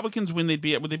 if the Republicans win, would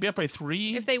they be up by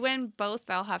 3? If they win both,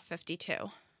 they'll have 52,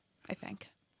 I think.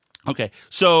 Okay,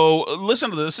 so listen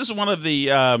to this. This is one of the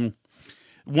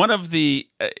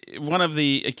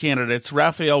candidates,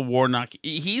 Raphael Warnock.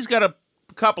 He's got a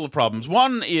couple of problems.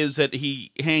 One is that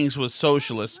he hangs with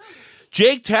socialists.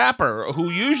 Jake Tapper, who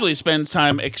usually spends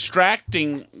time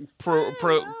extracting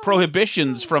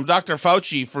prohibitions from Dr.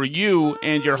 Fauci for you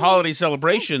and your holiday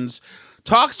celebrations,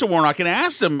 talks to Warnock and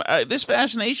asks him, this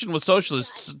fascination with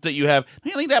socialists that you have, do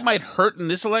you think that might hurt in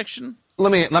this election?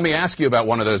 Let me ask you about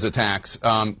one of those attacks,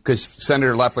 because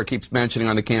Senator Loeffler keeps mentioning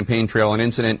on the campaign trail an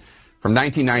incident from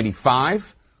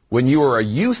 1995 when you were a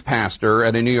youth pastor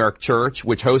at a New York church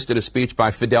which hosted a speech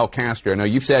by Fidel Castro. Now,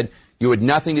 you've said you had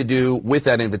nothing to do with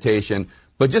that invitation,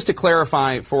 but just to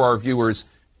clarify for our viewers,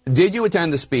 did you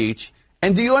attend the speech,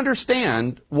 and do you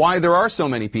understand why there are so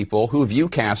many people who view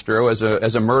Castro as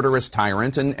a murderous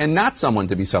tyrant and not someone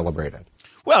to be celebrated?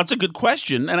 Well, it's a good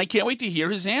question, and I can't wait to hear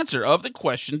his answer of the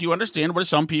question. Do you understand where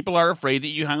some people are afraid that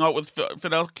you hung out with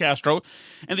Fidel Castro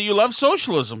and that you love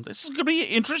socialism? This is going to be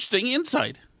interesting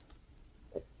insight.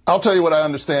 I'll tell you what I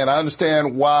understand. I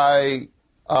understand why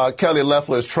Kelly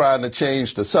Loeffler is trying to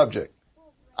change the subject.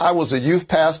 I was a youth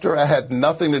pastor. I had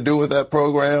nothing to do with that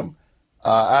program.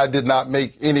 I did not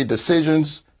make any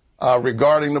decisions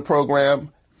regarding the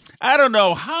program. I don't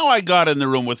know how I got in the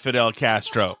room with Fidel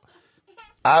Castro.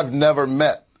 I've never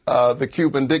met the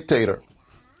Cuban dictator.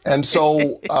 And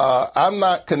so I'm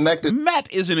not connected.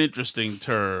 Met is an interesting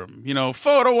term. You know,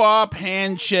 photo op,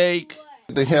 handshake.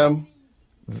 To him,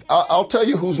 I'll tell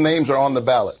you whose names are on the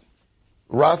ballot.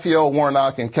 Raphael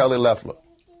Warnock and Kelly Loeffler.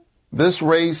 This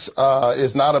race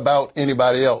is not about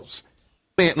anybody else.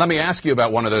 Let me ask you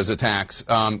about one of those attacks,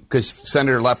 because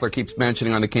Senator Loeffler keeps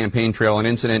mentioning on the campaign trail an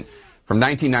incident from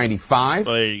 1995.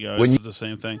 There you go. This is the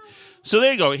same thing. So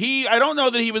there you go. I don't know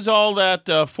that he was all that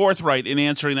forthright in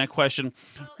answering that question,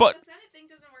 but the Senate thing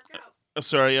doesn't work out.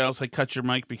 Sorry, I was like, cut your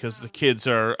mic because the kids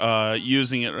are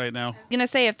using it right now. I'm gonna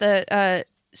say if the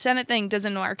Senate thing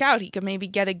doesn't work out, he could maybe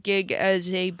get a gig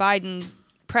as a Biden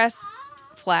press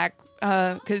flack,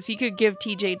 because he could give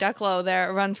TJ Ducklo there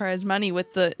a run for his money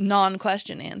with the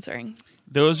non-question answering.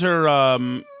 Those are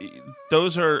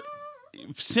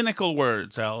cynical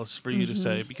words, Alice, for you to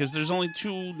say, because there's only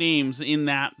two names in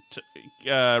that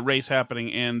race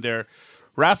happening, and they're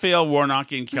Raphael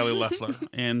Warnock and Kelly Loeffler.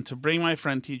 And to bring my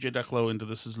friend TJ Ducklo into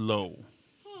this is low.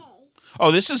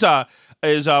 Oh, this is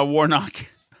Warnock.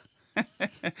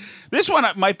 This one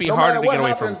might be harder to get away from. No matter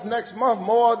what happens next month,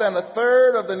 more than a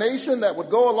third of the nation that would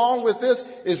go along with this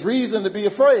is reason to be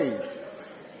afraid.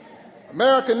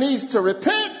 America needs to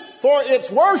repent for its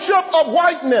worship of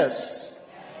whiteness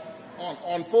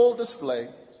on full display.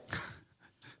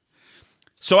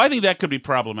 So I think that could be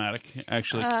problematic,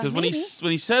 actually, because when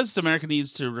he says America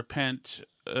needs to repent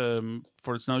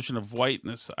for its notion of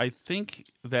whiteness, I think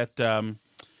that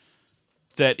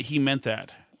that he meant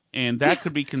that. And that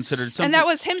could be considered something. And that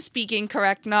was him speaking,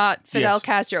 correct? Not Fidel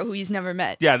Castro, who he's never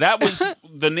met. Yeah, that was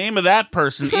the name of that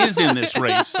person is in this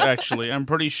race. Actually, I'm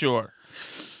pretty sure.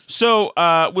 So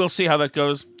we'll see how that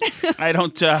goes. I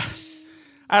don't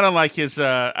like his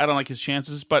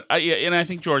chances, but I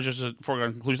think George is a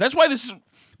foregone conclusion. That's why this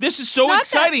is so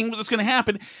exciting. What's going to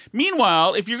happen?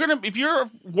 Meanwhile, if you're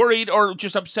worried or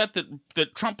just upset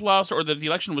that Trump lost or that the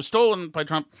election was stolen by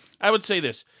Trump, I would say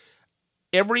this.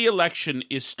 Every election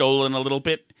is stolen a little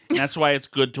bit, and that's why it's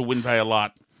good to win by a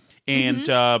lot. And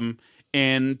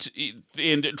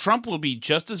and Trump will be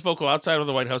just as vocal outside of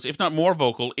the White House, if not more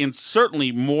vocal, and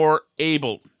certainly more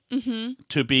able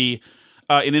to be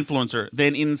an influencer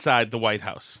than inside the White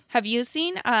House. Have you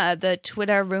seen the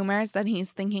Twitter rumors that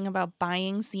he's thinking about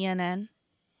buying CNN?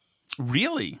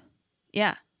 Really?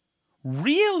 Yeah.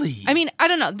 Really? I mean, I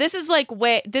don't know. This is like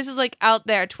out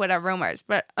there Twitter rumors,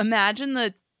 but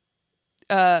imagine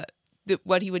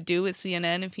what he would do with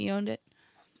CNN if he owned it.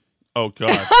 Oh God!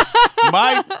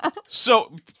 President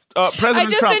Trump. I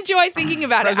just enjoy thinking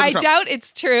about it. I doubt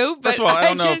it's true. But first of all,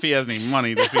 I don't know if he has any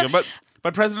money to speak of,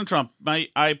 but President Trump,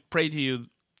 I pray to you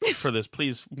for this,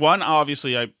 please. One,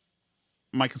 obviously,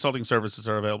 my consulting services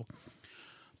are available,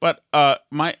 but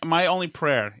my only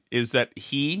prayer is that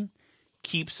he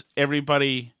keeps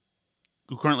everybody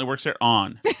who currently works there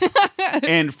on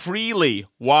and freely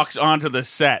walks onto the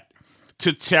set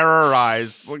to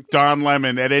terrorize Don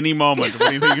Lemon at any moment,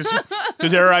 to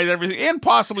terrorize everything and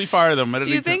possibly fire them. Do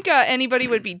you think anybody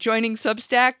would be joining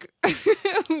Substack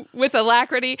with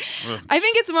alacrity? I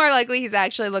think it's more likely he's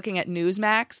actually looking at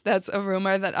Newsmax. That's a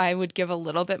rumor that I would give a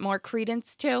little bit more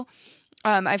credence to.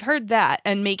 I've heard that,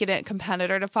 and make it a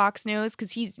competitor to Fox News,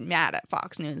 because he's mad at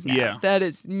Fox News now. Yeah. That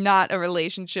is not a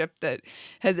relationship that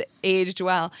has aged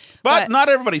well. But not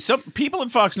everybody. Some people at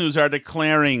Fox News are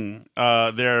declaring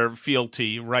their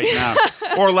fealty right now,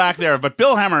 or lack thereof. But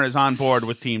Bill Hemmer is on board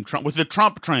with Team Trump, with the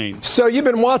Trump train. So you've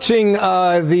been watching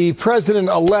the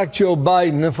President-elect Joe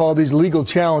Biden, if all these legal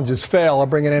challenges fail. I'll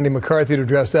bring in Andy McCarthy to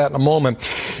address that in a moment.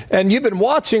 And you've been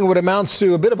watching what amounts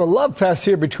to a bit of a love fest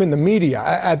here between the media.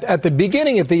 At the beginning,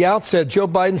 at the outset, Joe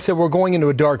Biden said we're going into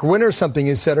a dark winter, something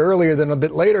he said earlier. Then a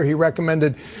bit later, he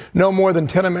recommended no more than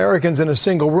 10 Americans in a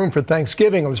single room for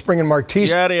Thanksgiving. Let's bring in Mark Teese.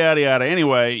 Yada, yada, yada.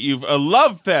 Anyway, you've a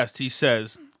love fest, he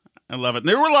says. I love it. And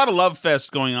there were a lot of love fests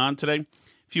going on today.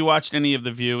 If you watched any of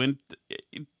The View, and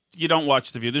you don't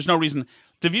watch The View, there's no reason.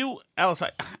 The View, Alice,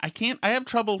 I can't, I have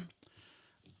trouble.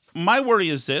 My worry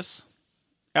is this,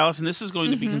 Alice, and this is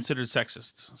going to be considered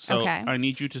sexist. So I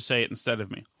need you to say it instead of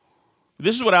me.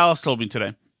 This is what Alice told me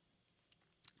today.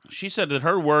 She said that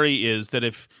her worry is that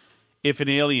if if an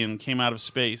alien came out of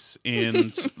space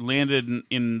and landed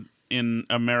in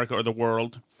America or the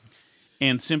world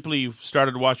and simply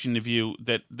started watching The View,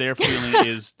 that their feeling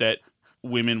is that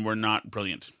women were not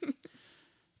brilliant.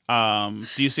 Do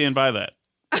you stand by that?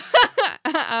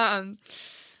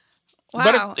 Wow.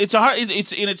 But it's a hard.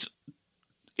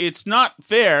 It's not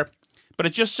fair, but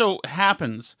it just so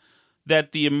happens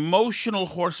that the emotional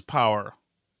horsepower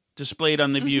displayed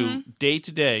on The View day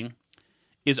to day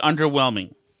is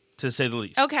underwhelming, to say the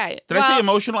least. Okay. Did I say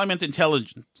emotional? I meant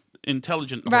intelligent.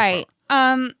 Right.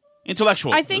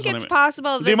 Intellectual. I think it's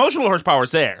possible that the emotional horsepower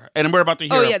is there, and we're about to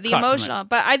hear. Oh yeah, the emotional.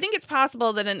 But I think it's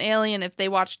possible that an alien, if they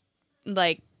watched,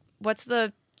 like, what's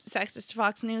the sexist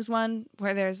Fox News one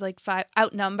where there's like 5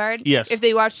 Outnumbered? Yes. If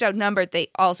they watched Outnumbered, they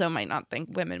also might not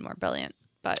think women more brilliant.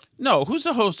 But no, who's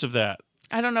the host of that?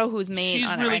 I don't know who's main. She's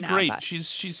on really it right great. Now, but.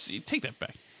 She's take that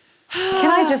back.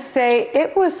 Can I just say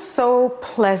it was so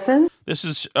pleasant? This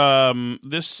is I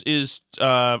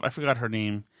forgot her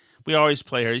name. We always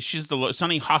play her. She's the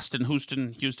Sunny Houston,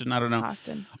 I don't know.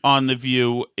 Houston. On The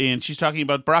View, and she's talking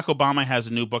about Barack Obama has a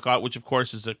new book out, which of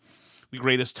course is the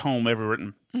greatest tome ever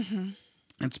written. Mm-hmm.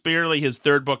 It's barely his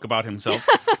third book about himself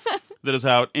that is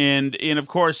out, and of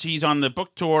course he's on the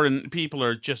book tour, and people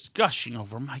are just gushing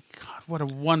over. My God, what a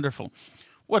wonderful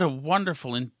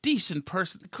and decent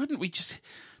person! Couldn't we just?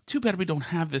 Too bad we don't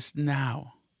have this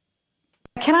now.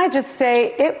 Can I just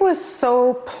say it was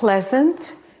so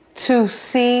pleasant to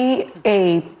see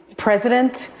a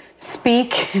president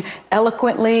speak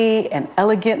eloquently and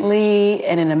elegantly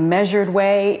and in a measured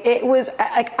way. It was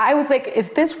like, I was like, is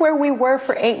this where we were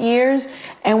for 8 years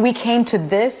and we came to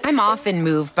this? I'm often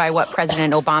moved by what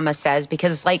President Obama says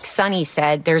because, like Sonny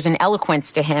said, there's an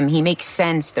eloquence to him. He makes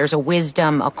sense. There's a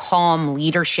wisdom, a calm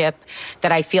leadership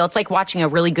that I feel. It's like watching a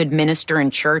really good minister in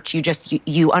church.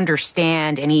 You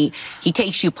understand, and he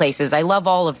takes you places. I love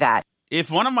all of that.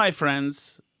 If one of my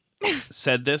friends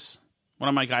said this, one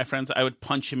of my guy friends, I would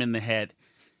punch him in the head.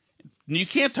 You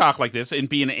can't talk like this and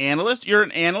be an analyst. You're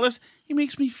an analyst. He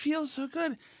makes me feel so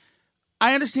good.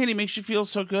 I understand he makes you feel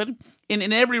so good. And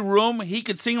in every room, he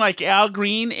could sing like Al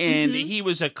Green, and he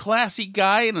was a classy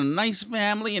guy and a nice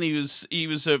family, and he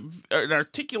was an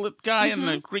articulate guy and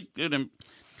a great dude.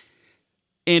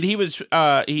 And he was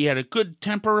he had a good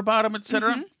temper about him,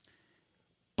 etc.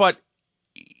 But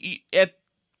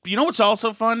you know what's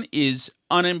also fun is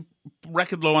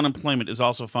record low unemployment is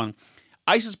also fun.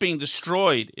 ISIS being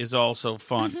destroyed is also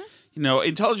fun. You know,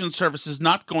 intelligence services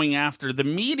not going after the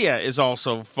media is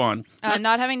also fun.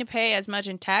 Not having to pay as much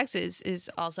in taxes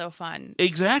is also fun.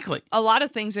 Exactly. A lot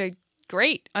of things are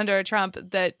great under Trump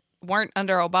that weren't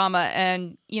under Obama,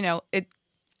 and you know,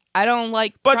 I don't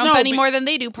like Trump any more than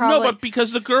they do. Probably no, but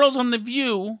because the girls on The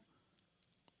View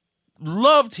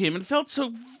loved him and felt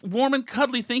so warm and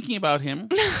cuddly thinking about him.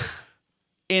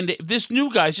 And this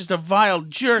new guy's just a vile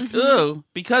jerk. Ugh.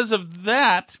 Because of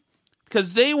that,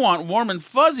 because they want warm and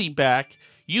fuzzy back,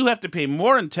 you have to pay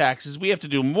more in taxes. We have to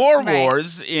do more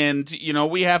wars. And, you know,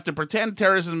 we have to pretend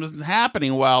terrorism isn't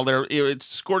happening while it's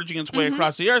scourging its way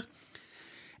across the earth.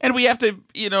 And we have to,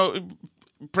 you know,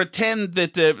 pretend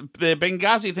that the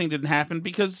Benghazi thing didn't happen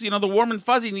because, you know, the warm and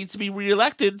fuzzy needs to be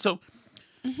reelected. So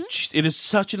it is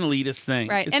such an elitist thing.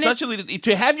 Right. It's such elitist.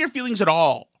 To have your feelings at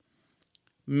all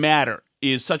matter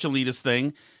is such a elitist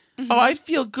thing. Oh, I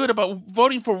feel good about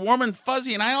voting for warm and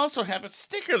fuzzy, and I also have a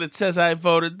sticker that says I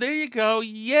voted. There you go.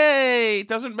 Yay. It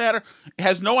doesn't matter. It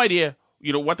has no idea,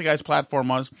 you know, what the guy's platform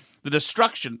was. The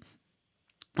destruction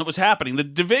that was happening. The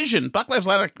division, Black Lives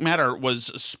Matter, was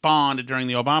spawned during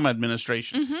the Obama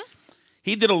administration.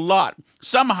 He did a lot.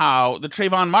 Somehow, the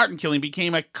Trayvon Martin killing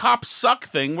became a cop suck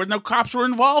thing where no cops were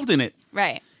involved in it.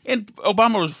 Right. And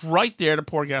Obama was right there to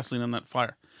pour gasoline on that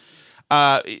fire.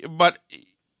 But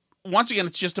once again,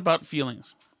 it's just about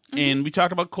feelings. And we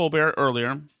talked about Colbert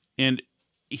earlier, and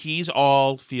he's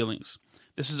all feelings.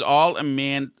 This is all a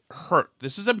man hurt.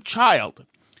 This is a child.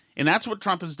 And that's what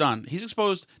Trump has done. He's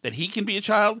exposed that he can be a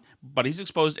child, but he's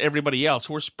exposed everybody else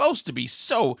who are supposed to be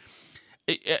so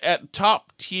at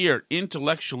top tier,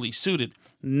 intellectually suited.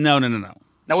 No.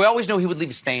 Now, we always knew he would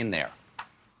leave a stain there.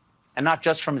 And not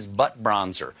just from his butt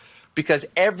bronzer. Because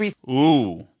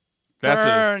Ooh.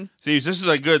 This is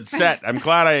a good set. I'm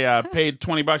glad I paid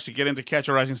 $20 to get into Catch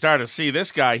a Rising Star to see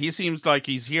this guy. He seems like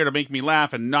he's here to make me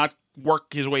laugh and not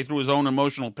work his way through his own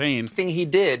emotional pain. Everything he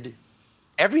did,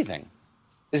 everything,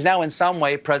 is now in some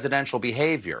way presidential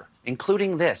behavior,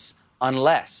 including this,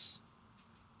 unless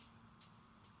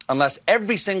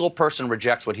every single person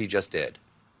rejects what he just did.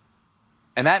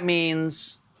 And that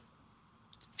means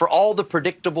for all the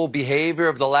predictable behavior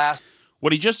of the last...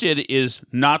 What he just did is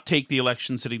not take the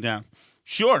election sitting down.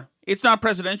 Sure, It's not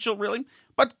presidential, really.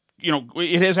 But,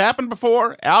 it has happened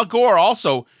before. Al Gore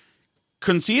also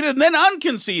conceded and then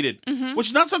unconceded, which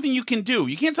is not something you can do.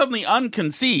 You can't suddenly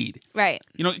unconcede. Right.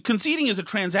 Conceding is a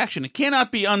transaction. It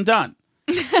cannot be undone.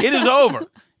 It is over.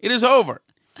 It is over.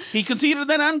 He conceded,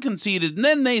 then unconceded, and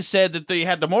then they said that they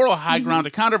had the moral high ground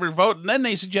to counter every vote, and then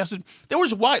they suggested there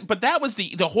was but that was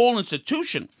the whole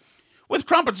institution. With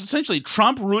Trump, it's essentially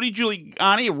Trump, Rudy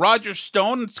Giuliani, Roger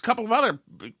Stone, and a couple of other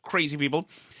crazy people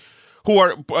who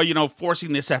are,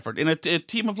 forcing this effort, and a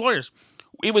team of lawyers.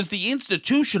 It was the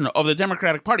institution of the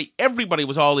Democratic Party. Everybody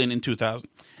was all in 2000.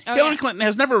 Hillary Clinton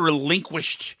has never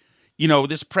relinquished,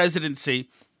 this presidency,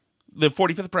 the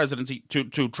 45th presidency,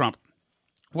 to Trump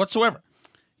whatsoever.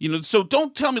 So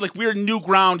don't tell me like we're new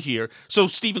ground here. So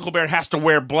Stephen Colbert has to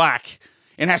wear black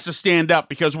and has to stand up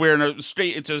because we're in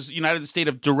it's a United States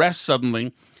of duress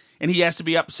suddenly, and he has to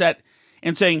be upset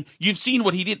and saying, "You've seen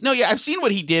what he did." No, I've seen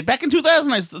what he did. Back in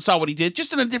 2000, I saw what he did,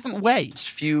 just in a different way.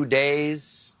 Few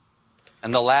days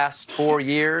and the last 4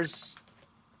 years.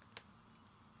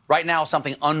 Right now,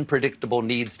 something unpredictable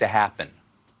needs to happen.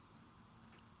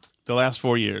 The last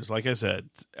 4 years, like I said,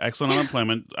 excellent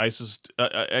unemployment.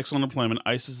 Excellent employment.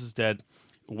 ISIS is dead.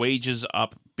 Wages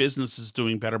up. Business is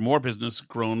doing better. More business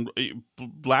grown.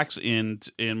 Blacks and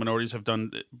minorities have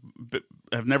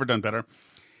never done better.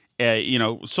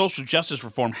 Social justice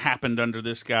reform happened under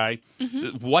this guy.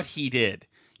 What he did.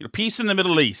 Peace in the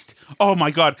Middle East. Oh my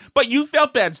God! But you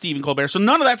felt bad, Stephen Colbert. So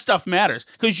none of that stuff matters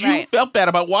because you felt bad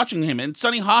about watching him, and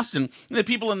Sonny Hostin and the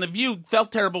people in The View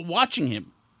felt terrible watching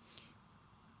him.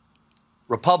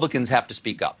 Republicans have to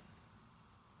speak up.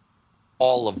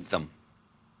 All of them.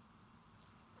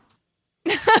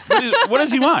 What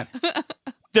does he want?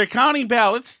 They're counting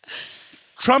ballots.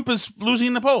 Trump is losing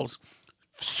in the polls.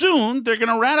 Soon, they're going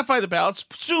to ratify the ballots.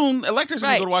 Soon, electors are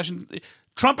going to go to Washington.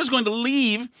 Trump is going to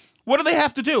leave. What do they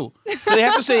have to do? Do they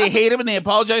have to say they hate him and they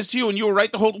apologize to you and you were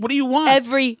right the whole... What do you want?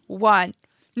 Everyone.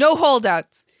 No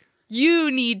holdouts.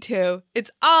 You need to. It's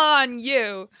on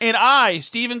you. And I,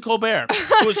 Stephen Colbert,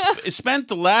 who has spent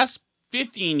the last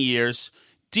 15 years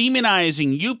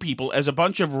demonizing you people as a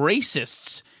bunch of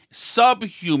racists,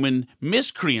 subhuman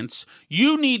miscreants,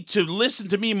 you need to listen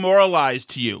to me moralize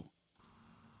to you.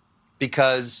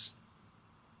 Because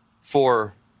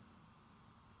for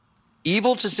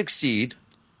evil to succeed...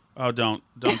 Oh, don't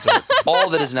do it. All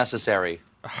that is necessary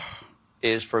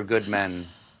is for good men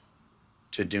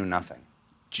to do nothing.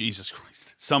 Jesus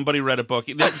Christ. Somebody read a book.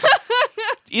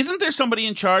 Isn't there somebody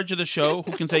in charge of the show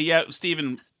who can say, yeah,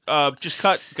 Stephen, just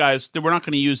cut, guys. We're not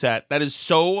going to use that. That is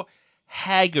so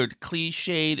haggard,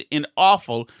 cliched, and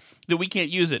awful that we can't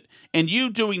use it. And you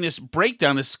doing this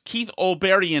breakdown, this Keith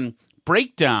Olberian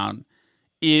breakdown,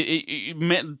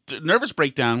 nervous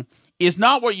breakdown, is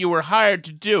not what you were hired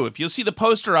to do. If you'll see the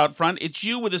poster out front, it's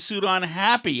you with a suit on,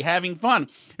 happy, having fun.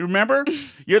 Remember?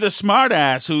 You're the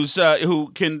smartass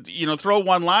who can throw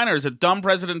one-liners at dumb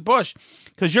President Bush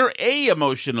because you're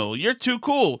emotional. You're too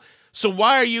cool. So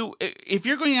why are you? If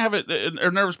you're going to have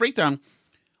a nervous breakdown,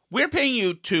 we're paying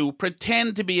you to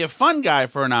pretend to be a fun guy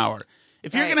for an hour.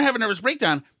 If you're going to have a nervous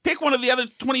breakdown, pick one of the other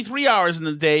 23 hours in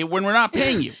the day when we're not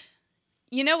paying you.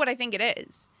 You know what I think it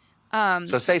is?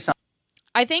 So say something.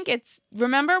 I think it's,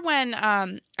 remember when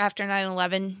after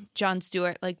 9/11, Jon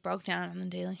Stewart broke down on the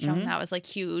Daily Show, and that was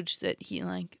huge that he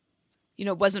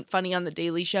wasn't funny on the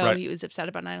Daily Show. Right. He was upset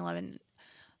about 9/11.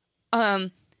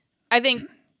 I think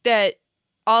that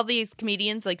all these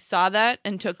comedians saw that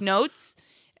and took notes,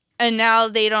 and now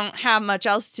they don't have much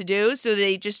else to do, so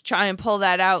they just try and pull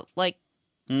that out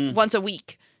once a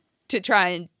week to try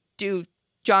and do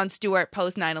Jon Stewart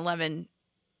post 9/11.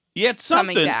 Yeah, it's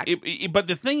something. Coming back. But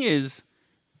the thing is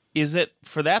that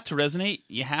for that to resonate,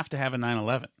 you have to have a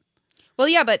 9/11. Well,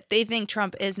 yeah, but they think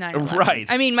Trump is 9/11. Right.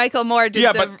 I mean, Michael Moore did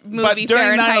the movie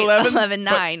Fahrenheit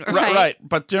 11/9, right? Right.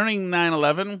 But during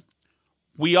 9/11,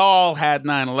 we all had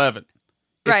 9/11.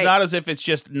 It's not as if it's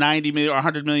just 90 million or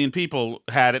 100 million people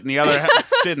had it and the other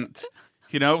didn't.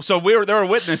 So there were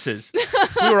witnesses.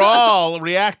 We were all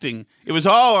reacting. It was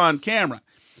all on camera.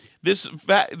 The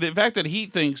fact that he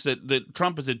thinks that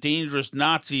Trump is a dangerous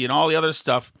Nazi and all the other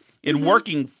stuff in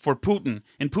working for Putin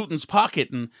in Putin's pocket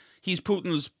and he's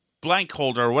Putin's blank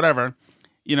holder or whatever,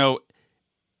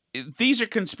 these are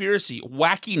conspiracy,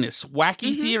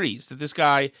 wacky theories that this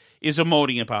guy is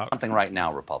emoting about. Something right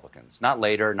now, Republicans. Not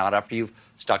later, not after you've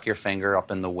stuck your finger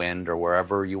up in the wind or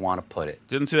wherever you want to put it.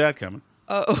 Didn't see that coming.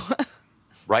 Oh.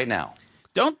 Right now.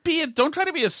 Don't try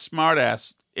to be a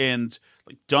smartass and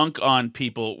dunk on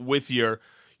people with your,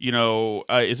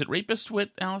 is it rapist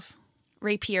wit, Alice?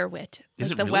 Rapier wit.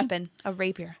 Is it the really? weapon of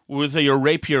rapier. With your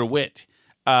rapier wit.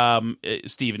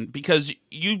 Stephen, because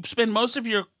you spend most of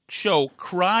your show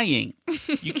crying.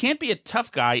 You can't be a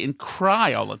tough guy and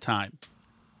cry all the time.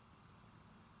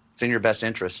 It's in your best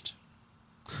interest.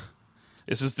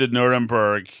 This is the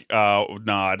Nuremberg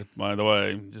nod, by the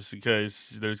way, just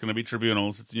because there's going to be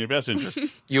tribunals. It's in your best interest.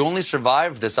 You only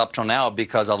survived this up till now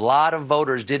because a lot of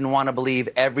voters didn't want to believe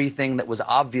everything that was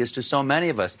obvious to so many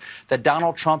of us, that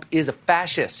Donald Trump is a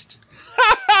fascist.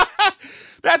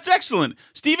 That's excellent.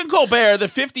 Stephen Colbert, the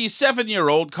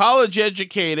 57-year-old,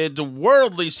 college-educated,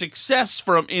 worldly success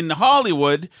in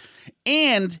Hollywood,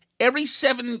 and every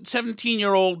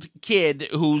 17-year-old kid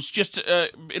who's just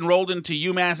enrolled into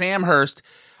UMass Amherst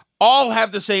all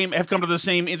have come to the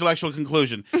same intellectual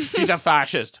conclusion. He's a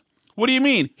fascist. What do you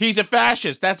mean? He's a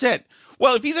fascist. That's it.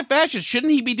 Well, if he's a fascist,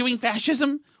 shouldn't he be doing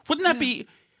fascism? Wouldn't that be...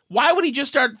 Why would he just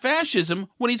start fascism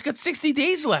when he's got 60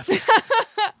 days left?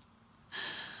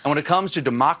 And when it comes to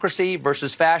democracy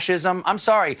versus fascism, I'm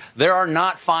sorry, there are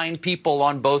not fine people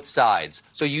on both sides.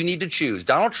 So you need to choose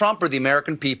Donald Trump or the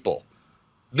American people.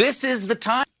 This is the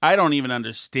time. I don't even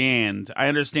understand. I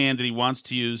understand that he wants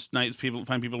to use nice people,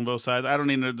 fine people on both sides. I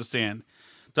don't even understand.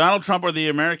 Donald Trump or the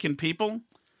American people?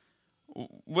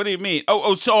 What do you mean?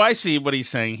 So I see what he's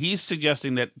saying. He's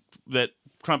suggesting that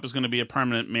Trump is going to be a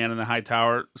permanent man in the high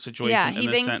tower situation. Yeah, he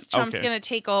thinks Trump's going to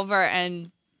take over and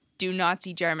do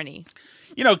Nazi Germany.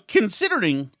 You know,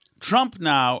 considering Trump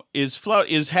now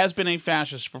has been a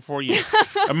fascist for 4 years,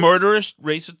 a murderous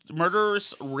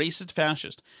racist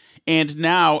fascist, and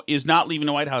now is not leaving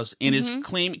the White House and is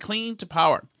clinging to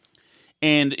power,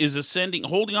 and is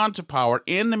holding on to power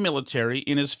in the military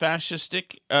in his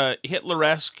fascistic,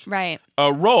 Hitler-esque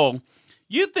role.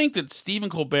 You'd think that Stephen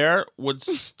Colbert would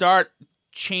start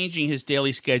changing his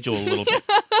daily schedule a little bit.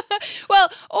 Well,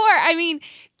 or, I mean,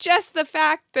 just the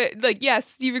fact that, yes,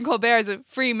 Stephen Colbert is a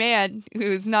free man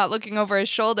who's not looking over his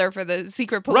shoulder for the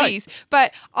secret police. Right.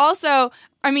 But also,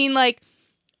 I mean,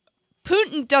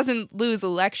 Putin doesn't lose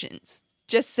elections.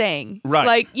 Just saying.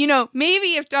 Right.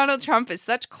 Maybe if Donald Trump is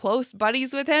such close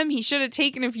buddies with him, he should have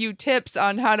taken a few tips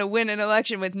on how to win an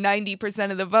election with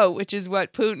 90% of the vote, which is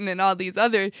what Putin and all these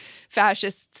other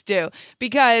fascists do.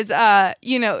 Because,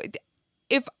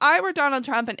 if I were Donald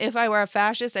Trump and if I were a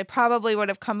fascist, I probably would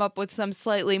have come up with some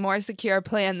slightly more secure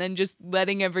plan than just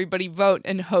letting everybody vote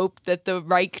and hope that the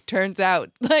Reich turns out.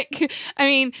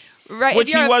 Right.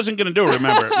 Which he wasn't going to do,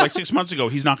 remember. 6 months ago,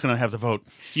 he's not going to have the vote.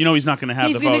 He's not going to have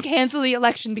the vote. He's going to cancel the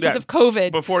election because of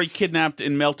COVID. Before he kidnapped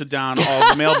and melted down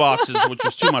all the mailboxes, which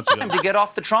was 2 months ago. To get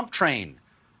off the Trump train.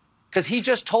 Because he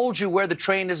just told you where the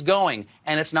train is going,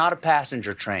 and it's not a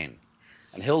passenger train.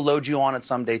 And he'll load you on it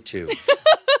someday, too.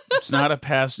 It's not a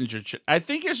passenger train. I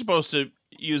think you're supposed to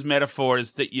use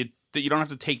metaphors that you don't have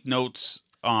to take notes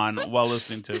on while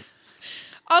listening to.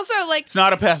 Also, it's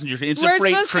not a passenger train. It's a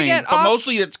freight train, but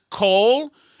mostly it's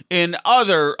coal and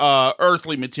other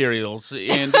earthly materials,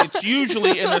 and it's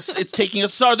usually it's taking a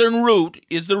southern route.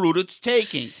 Is the route it's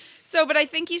taking? So, but I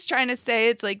think he's trying to say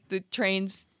it's like the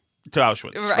trains to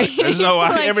Auschwitz, right? There's no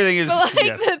everything is. But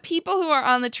the people who are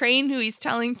on the train who he's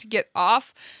telling to get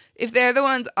off, if they're the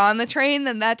ones on the train,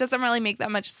 then that doesn't really make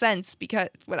that much sense because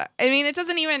it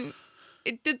doesn't even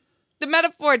the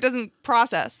metaphor doesn't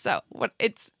process. So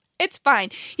it's fine.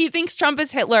 He thinks Trump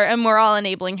is Hitler, and we're all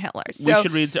enabling Hitler. So, we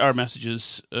should read our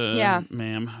messages,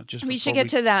 ma'am. We should get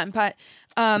to that, but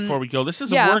before we go, this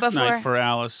is a work night for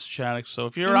Alice Shattuck. So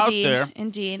if you're out there,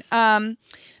 indeed.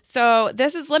 So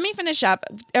this is. Let me finish up.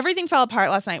 Everything fell apart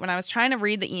last night when I was trying to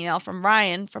read the email from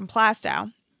Ryan from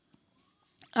Plastow.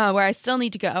 Where I still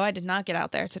need to go. I did not get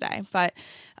out there today, but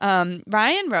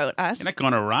Ryan wrote us. You're not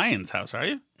going to Ryan's house, are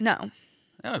you? No.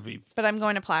 That would be. But I'm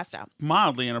going to Plastow.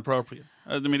 Mildly inappropriate.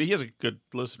 He is a good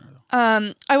listener,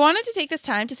 though. I wanted to take this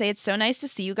time to say it's so nice to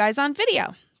see you guys on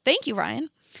video. Thank you, Ryan.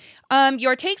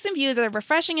 Your takes and views are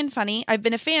refreshing and funny. I've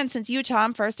been a fan since you,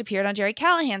 Tom, first appeared on Jerry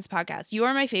Callahan's podcast. You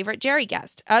are my favorite Jerry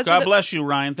guest. God bless you,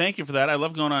 Ryan. Thank you for that. I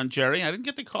love going on Jerry. I didn't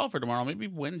get the call for tomorrow. Maybe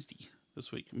Wednesday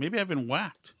this week. Maybe I've been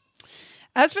whacked.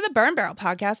 As for the Burn Barrel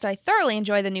podcast, I thoroughly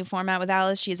enjoy the new format with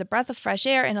Alice. She is a breath of fresh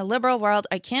air in a liberal world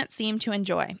I can't seem to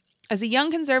enjoy. As a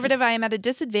young conservative, I am at a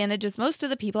disadvantage as most of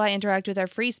the people I interact with are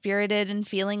free-spirited and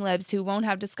feeling libs who won't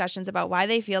have discussions about why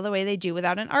they feel the way they do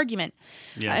without an argument.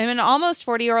 Yeah. I'm an almost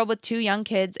 40-year-old with 2 young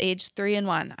kids, aged 3 and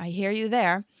 1. I hear you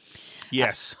there.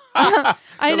 Yes. I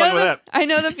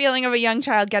know the feeling of a young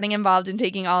child getting involved and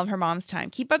taking all of her mom's time.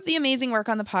 Keep up the amazing work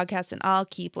on the podcast, and I'll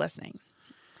keep listening.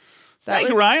 Thank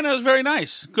you, Ryan. That was very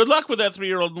nice. Good luck with that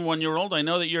 3-year-old and 1-year-old. I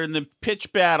know that you're in the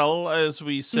pitch battle, as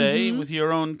we say, with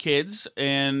your own kids,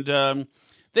 and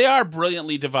they are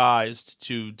brilliantly devised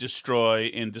to destroy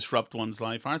and disrupt one's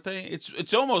life, aren't they?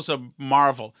 It's almost a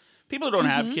marvel People who don't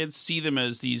have kids see them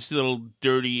as these little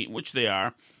dirty, which they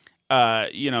are,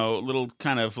 little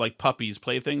kind of like puppies,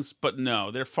 playthings. But no,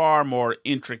 they're far more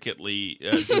intricately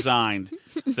designed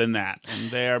than that. And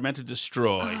they are meant to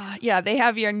destroy. Yeah, they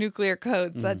have your nuclear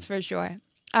codes, that's for sure.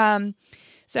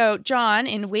 So John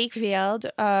in Wakefield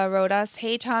wrote us,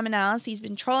 "Hey, Tom and Alice, he's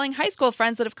been trolling high school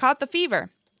friends that have caught the fever."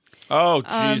 Oh,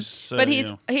 jeez. But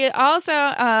he also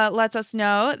lets us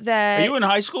know that... Are you in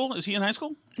high school? Is he in high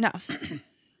school? No.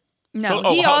 No,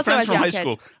 So, he also has from young high kids.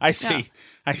 school. I see. No.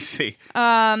 I see.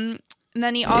 And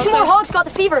then he also... Two more hogs got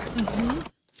the fever.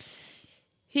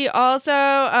 He also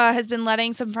has been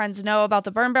letting some friends know about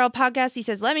the Burn Barrel podcast. He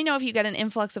says, "Let me know if you get an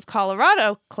influx of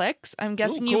Colorado clicks. I'm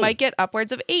guessing you might get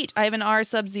upwards of 8. I have an R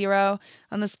sub-0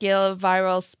 on the scale of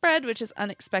viral spread, which has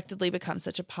unexpectedly become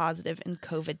such a positive in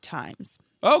COVID times."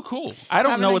 Oh, cool. I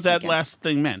don't know what that last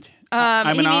thing meant.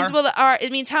 I'm an means, R? well, the R,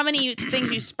 it means how many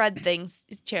things you spread things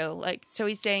to. Like, so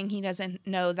he's saying he doesn't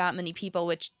know that many people,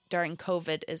 which during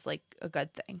COVID is like a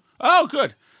good thing. Oh,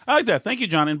 good. I like that. Thank you,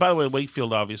 John. And by the way,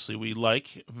 Wakefield, obviously, we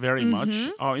like very much.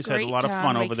 Always had a lot of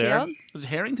fun over there. Was it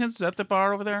Harrington's? Is that the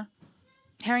bar over there?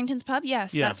 Harrington's Pub?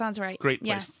 Yes, Yeah. that sounds right. Great place.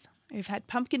 Yes. We've had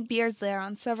pumpkin beers there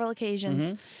on several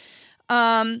occasions.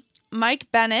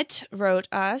 Mike Bennett wrote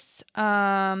us.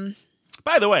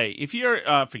 By the way, if you're...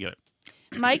 forget it.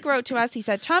 Mike wrote to us. He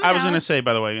said, "Tom and I was going to Alice-" say,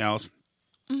 by the way, Alice...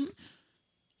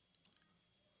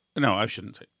 No, I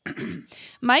shouldn't say.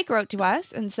 Mike wrote to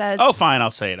us and says... Oh, fine.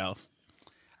 I'll say it, Alice.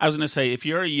 I was going to say, if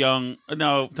you're a young...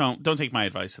 No, don't take my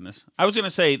advice in this. I was going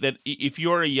to say that if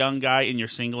you're a young guy and you're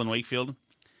single in Wakefield,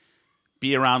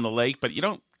 be around the lake, but you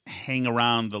don't hang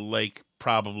around the lake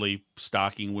probably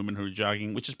stalking women who are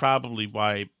jogging, which is probably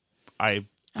why I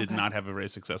did not have a very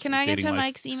successful Can I get dating to life.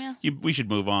 Mike's email? We should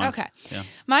move on. Okay. Yeah.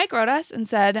 Mike wrote us and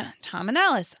said, "Tom and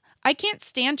Alice, I can't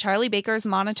stand Charlie Baker's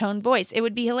monotone voice. It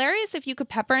would be hilarious if you could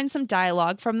pepper in some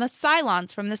dialogue from the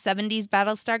Cylons from the 70s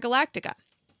Battlestar Galactica."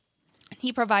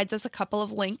 He provides us a couple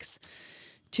of links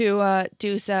to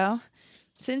do so.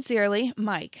 Sincerely,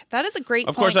 Mike. That is a great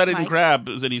Of course, point, I didn't Mike. grab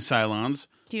any Cylons.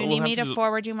 Do you but need we'll me have to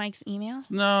forward you Mike's email?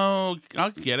 No,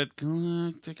 I'll get it.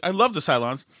 I love the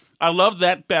Cylons. I love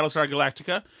that Battlestar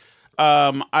Galactica.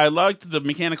 I liked the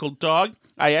mechanical dog.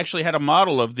 I actually had a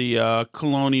model of the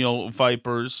Colonial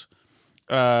Vipers.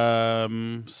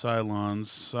 Cylons.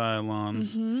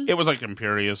 It was like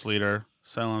Imperious Leader.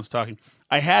 Cylons talking.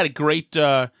 I had a great...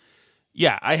 I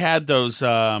had those...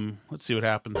 let's see what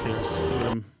happens here.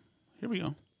 Here we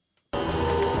go.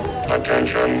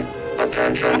 Attention.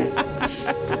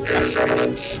 His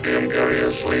Eminence, the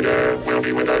Imperious Leader, will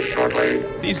be with us shortly.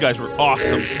 These guys were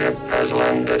awesome. His ship has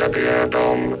landed at the air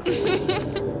dome.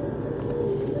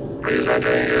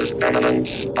 Presenting His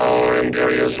Eminence, our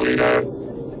Imperious Leader.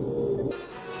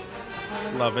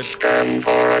 Love it. Scan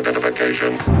for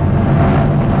identification.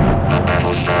 The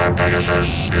Battlestar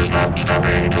Pegasus is not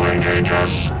stopping to engage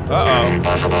us.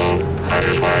 Impossible. That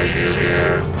is why she is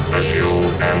here. Pursue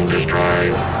and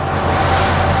destroy.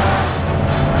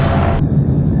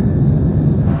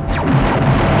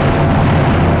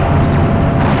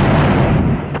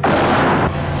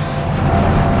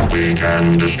 We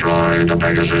can destroy the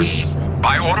Pegasus.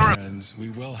 By order. Friends, we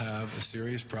will have a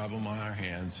serious problem on our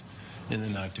hands in the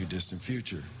not too distant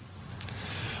future.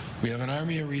 We have an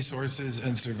army of resources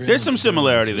and surveillance. There's some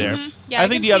similarity there. Yeah, I I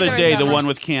think can the see other there day, is the that one much.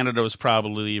 with Canada was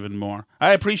probably even more.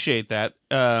 I appreciate that.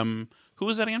 Who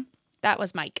was that again? That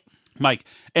was Mike. Mike.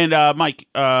 And Mike,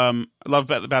 I love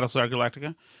Battlestar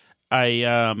Galactica.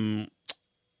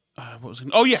 What was it?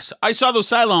 Oh, yes. I saw those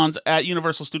Cylons at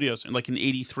Universal Studios in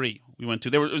 '83. We went to.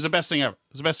 It was the best thing ever.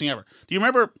 It was the best thing ever. Do you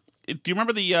remember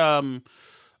the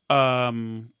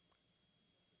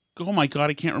oh my God,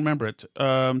 I can't remember it.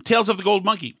 Tales of the Gold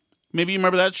Monkey. Maybe you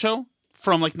remember that show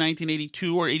from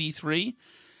 1982 or '83.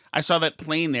 I saw that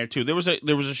plane there too. There was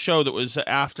a show that was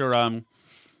after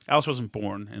Alice wasn't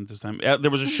born at this time.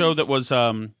 There was a show that was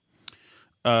I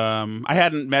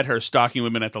hadn't met her stalking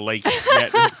women at the lake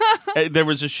yet. There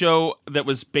was a show that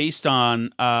was based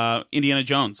on Indiana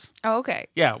Jones. Oh, okay.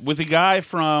 Yeah, with a guy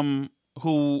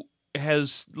who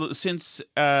has since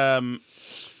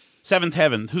Seventh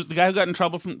Heaven. Who's the guy who got in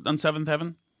trouble on Seventh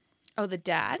Heaven? Oh, the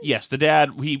dad? Yes, the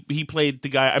dad. He played the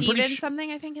guy. I'm Steven pretty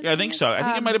something, I think. Yeah, I think so. I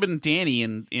think it might have been Danny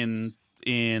in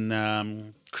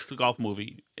the golf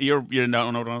movie. No,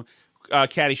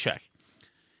 Caddyshack.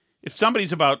 If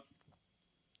somebody's about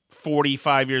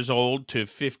 45 years old to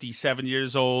 57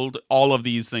 years old, all of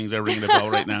these things are ringing a bell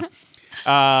right now.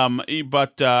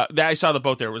 But I saw the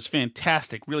boat there. It was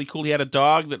fantastic. Really cool. He had a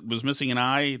dog that was missing an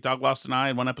eye. Dog lost an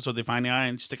eye. In one episode, they find the eye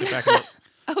and stick it back in.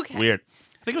 Okay. Weird.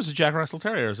 I think it was a Jack Russell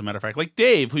Terrier, as a matter of fact. Like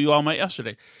Dave, who you all met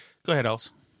yesterday. Go ahead,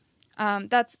 Else.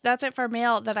 That's it for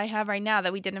mail that I have right now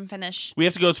that we didn't finish. We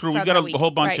have to go through. We've got a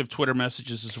whole bunch of Twitter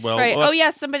messages as well. Right. Oh,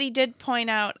 yes. Somebody did point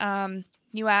out,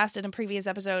 you asked in a previous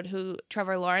episode who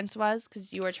Trevor Lawrence was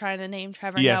because you were trying to name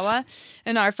Trevor Noah.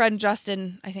 And our friend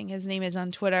Justin, I think his name is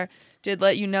on Twitter, did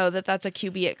let you know that that's a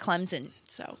QB at Clemson.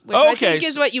 So, which I think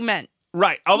is what you meant.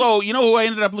 Right. Although, you know who I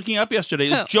ended up looking up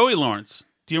yesterday is Joey Lawrence.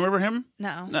 Do you remember him?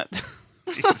 No.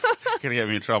 Jesus, gonna get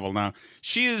me in trouble now.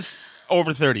 She is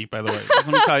over 30, by the way. Let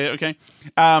me tell you, okay?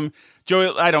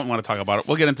 Joey, I don't want to talk about it.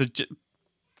 We'll get into...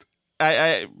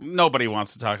 nobody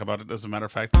wants to talk about it, as a matter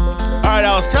of fact. All right,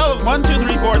 Alice, tell 1, 2,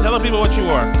 3, 4. Tell the people what you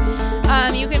are.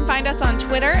 You can find us on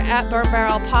Twitter at Burn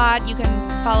Barrel Pod. You can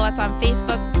follow us on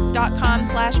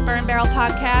Facebook.com/Burn Barrel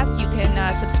Podcast. You can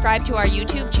subscribe to our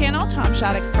YouTube channel, Tom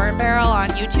Shattuck's Burn Barrel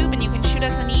on YouTube, and you can shoot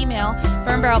us an email,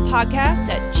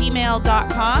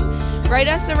 burnbarrelpodcast@gmail.com. Write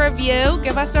us a review,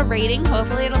 give us a rating.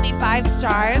 Hopefully it'll be 5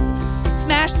 stars.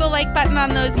 Smash the like button on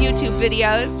those YouTube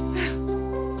videos.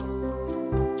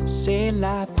 C'est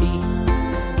la vie.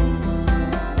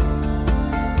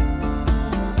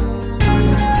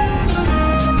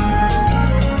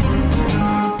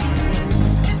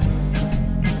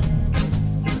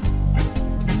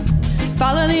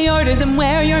 Follow the orders and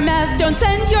wear your mask. Don't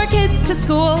send your kids to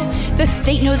school. The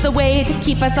state knows the way to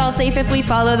keep us all safe if we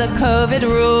follow the COVID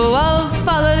rules.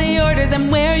 Follow the orders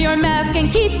and wear your mask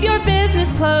and keep your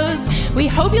business closed. We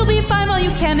hope you'll be fine while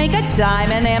you can't make a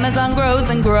dime and Amazon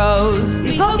grows and grows.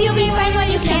 We hope you'll be fine while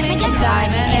you can't make a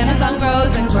dime and Amazon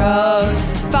grows and grows.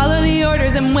 Follow the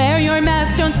orders and wear your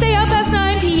mask. Don't stay out past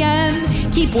 9 p.m.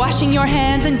 Keep washing your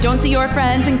hands and don't see your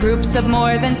friends in groups of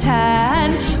more than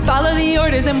 10. Follow the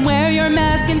orders and wear your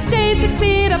mask and stay 6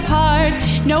 feet apart.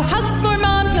 No hugs for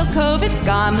mom till COVID's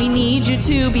gone. We need you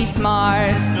to be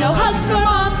smart. No hugs for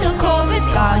mom till COVID's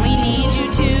gone. We need you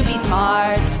to be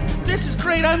smart. This is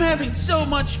great. I'm having so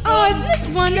much fun. Oh, isn't this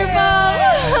wonderful?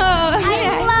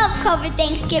 I love COVID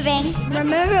Thanksgiving.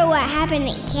 Remember what happened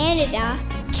in Canada?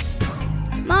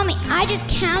 Mommy, I just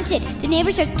counted. The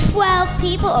neighbors have 12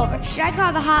 people over. Should I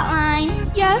call the hotline?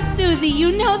 Yes, Susie,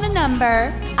 you know the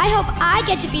number. I hope I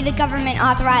get to be the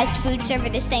government-authorized food server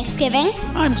this Thanksgiving.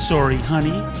 I'm sorry,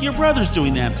 honey. Your brother's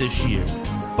doing that this year.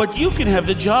 But you can have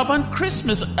the job on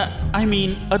Christmas.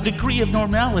 A degree of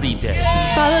normality day.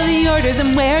 Follow the orders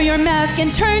and wear your mask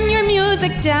and turn your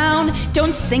music down.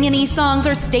 Don't sing any songs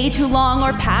or stay too long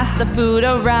or pass the food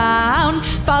around.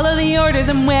 Follow the orders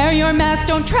and wear your mask.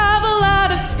 Don't travel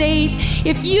out of state.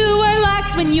 If you are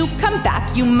lax when you come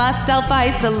back, you must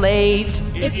self-isolate.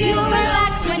 If you are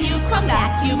lax when you come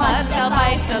back, you must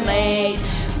self-isolate.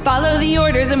 Follow the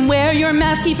orders and wear your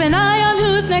mask. Keep an eye on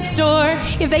who's next door.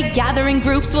 If they gather in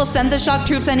groups, we'll send the shock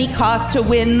troops any cost to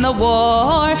win the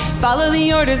war. Follow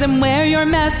the orders and wear your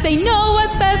mask. They know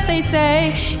what's best, they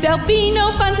say. There'll be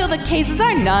no fun till the cases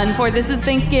are none, for this is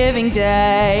Thanksgiving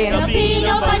Day. There'll be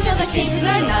no fun till the cases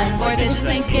are none, for this is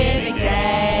Thanksgiving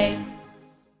Day.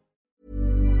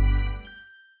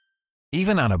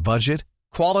 Even on a budget,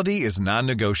 quality is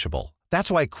non-negotiable. That's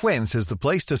why Quince is the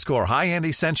place to score high-end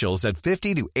essentials at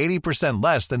 50 to 80%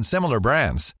 less than similar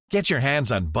brands. Get your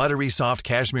hands on buttery soft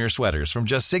cashmere sweaters from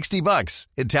just $60,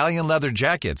 Italian leather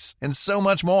jackets, and so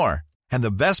much more. And the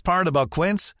best part about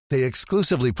Quince, they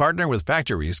exclusively partner with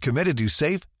factories committed to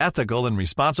safe, ethical, and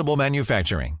responsible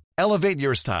manufacturing. Elevate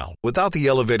your style without the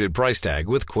elevated price tag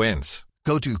with Quince.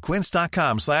 Go to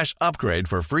quince.com/upgrade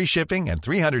for free shipping and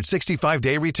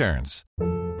 365-day returns.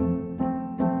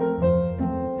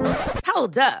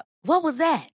 Hold up. What was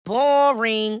that?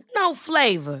 Boring. No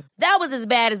flavor. That was as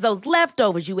bad as those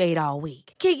leftovers you ate all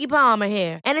week. Keke Palmer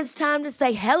here, and it's time to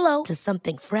say hello to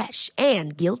something fresh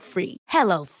and guilt-free.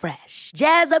 HelloFresh.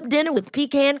 Jazz up dinner with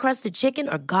pecan-crusted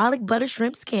chicken or garlic butter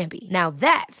shrimp scampi. Now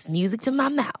that's music to my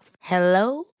mouth.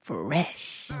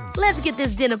 HelloFresh. Let's get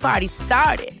this dinner party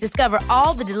started. Discover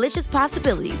all the delicious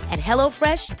possibilities at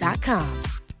HelloFresh.com.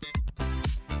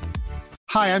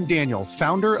 Hi, I'm Daniel,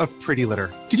 founder of Pretty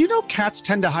Litter. Did you know cats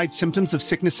tend to hide symptoms of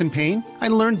sickness and pain? I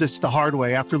learned this the hard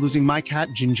way after losing my cat,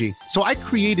 Gingy. So I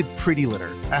created Pretty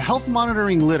Litter, a health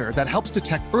monitoring litter that helps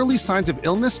detect early signs of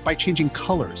illness by changing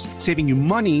colors, saving you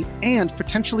money and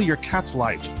potentially your cat's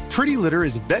life. Pretty Litter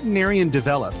is veterinarian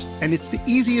developed, and it's the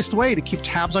easiest way to keep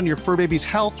tabs on your fur baby's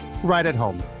health right at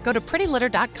home. Go to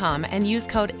prettylitter.com and use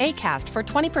code ACAST for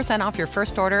 20% off your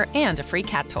first order and a free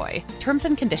cat toy. Terms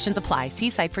and conditions apply. See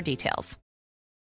site for details.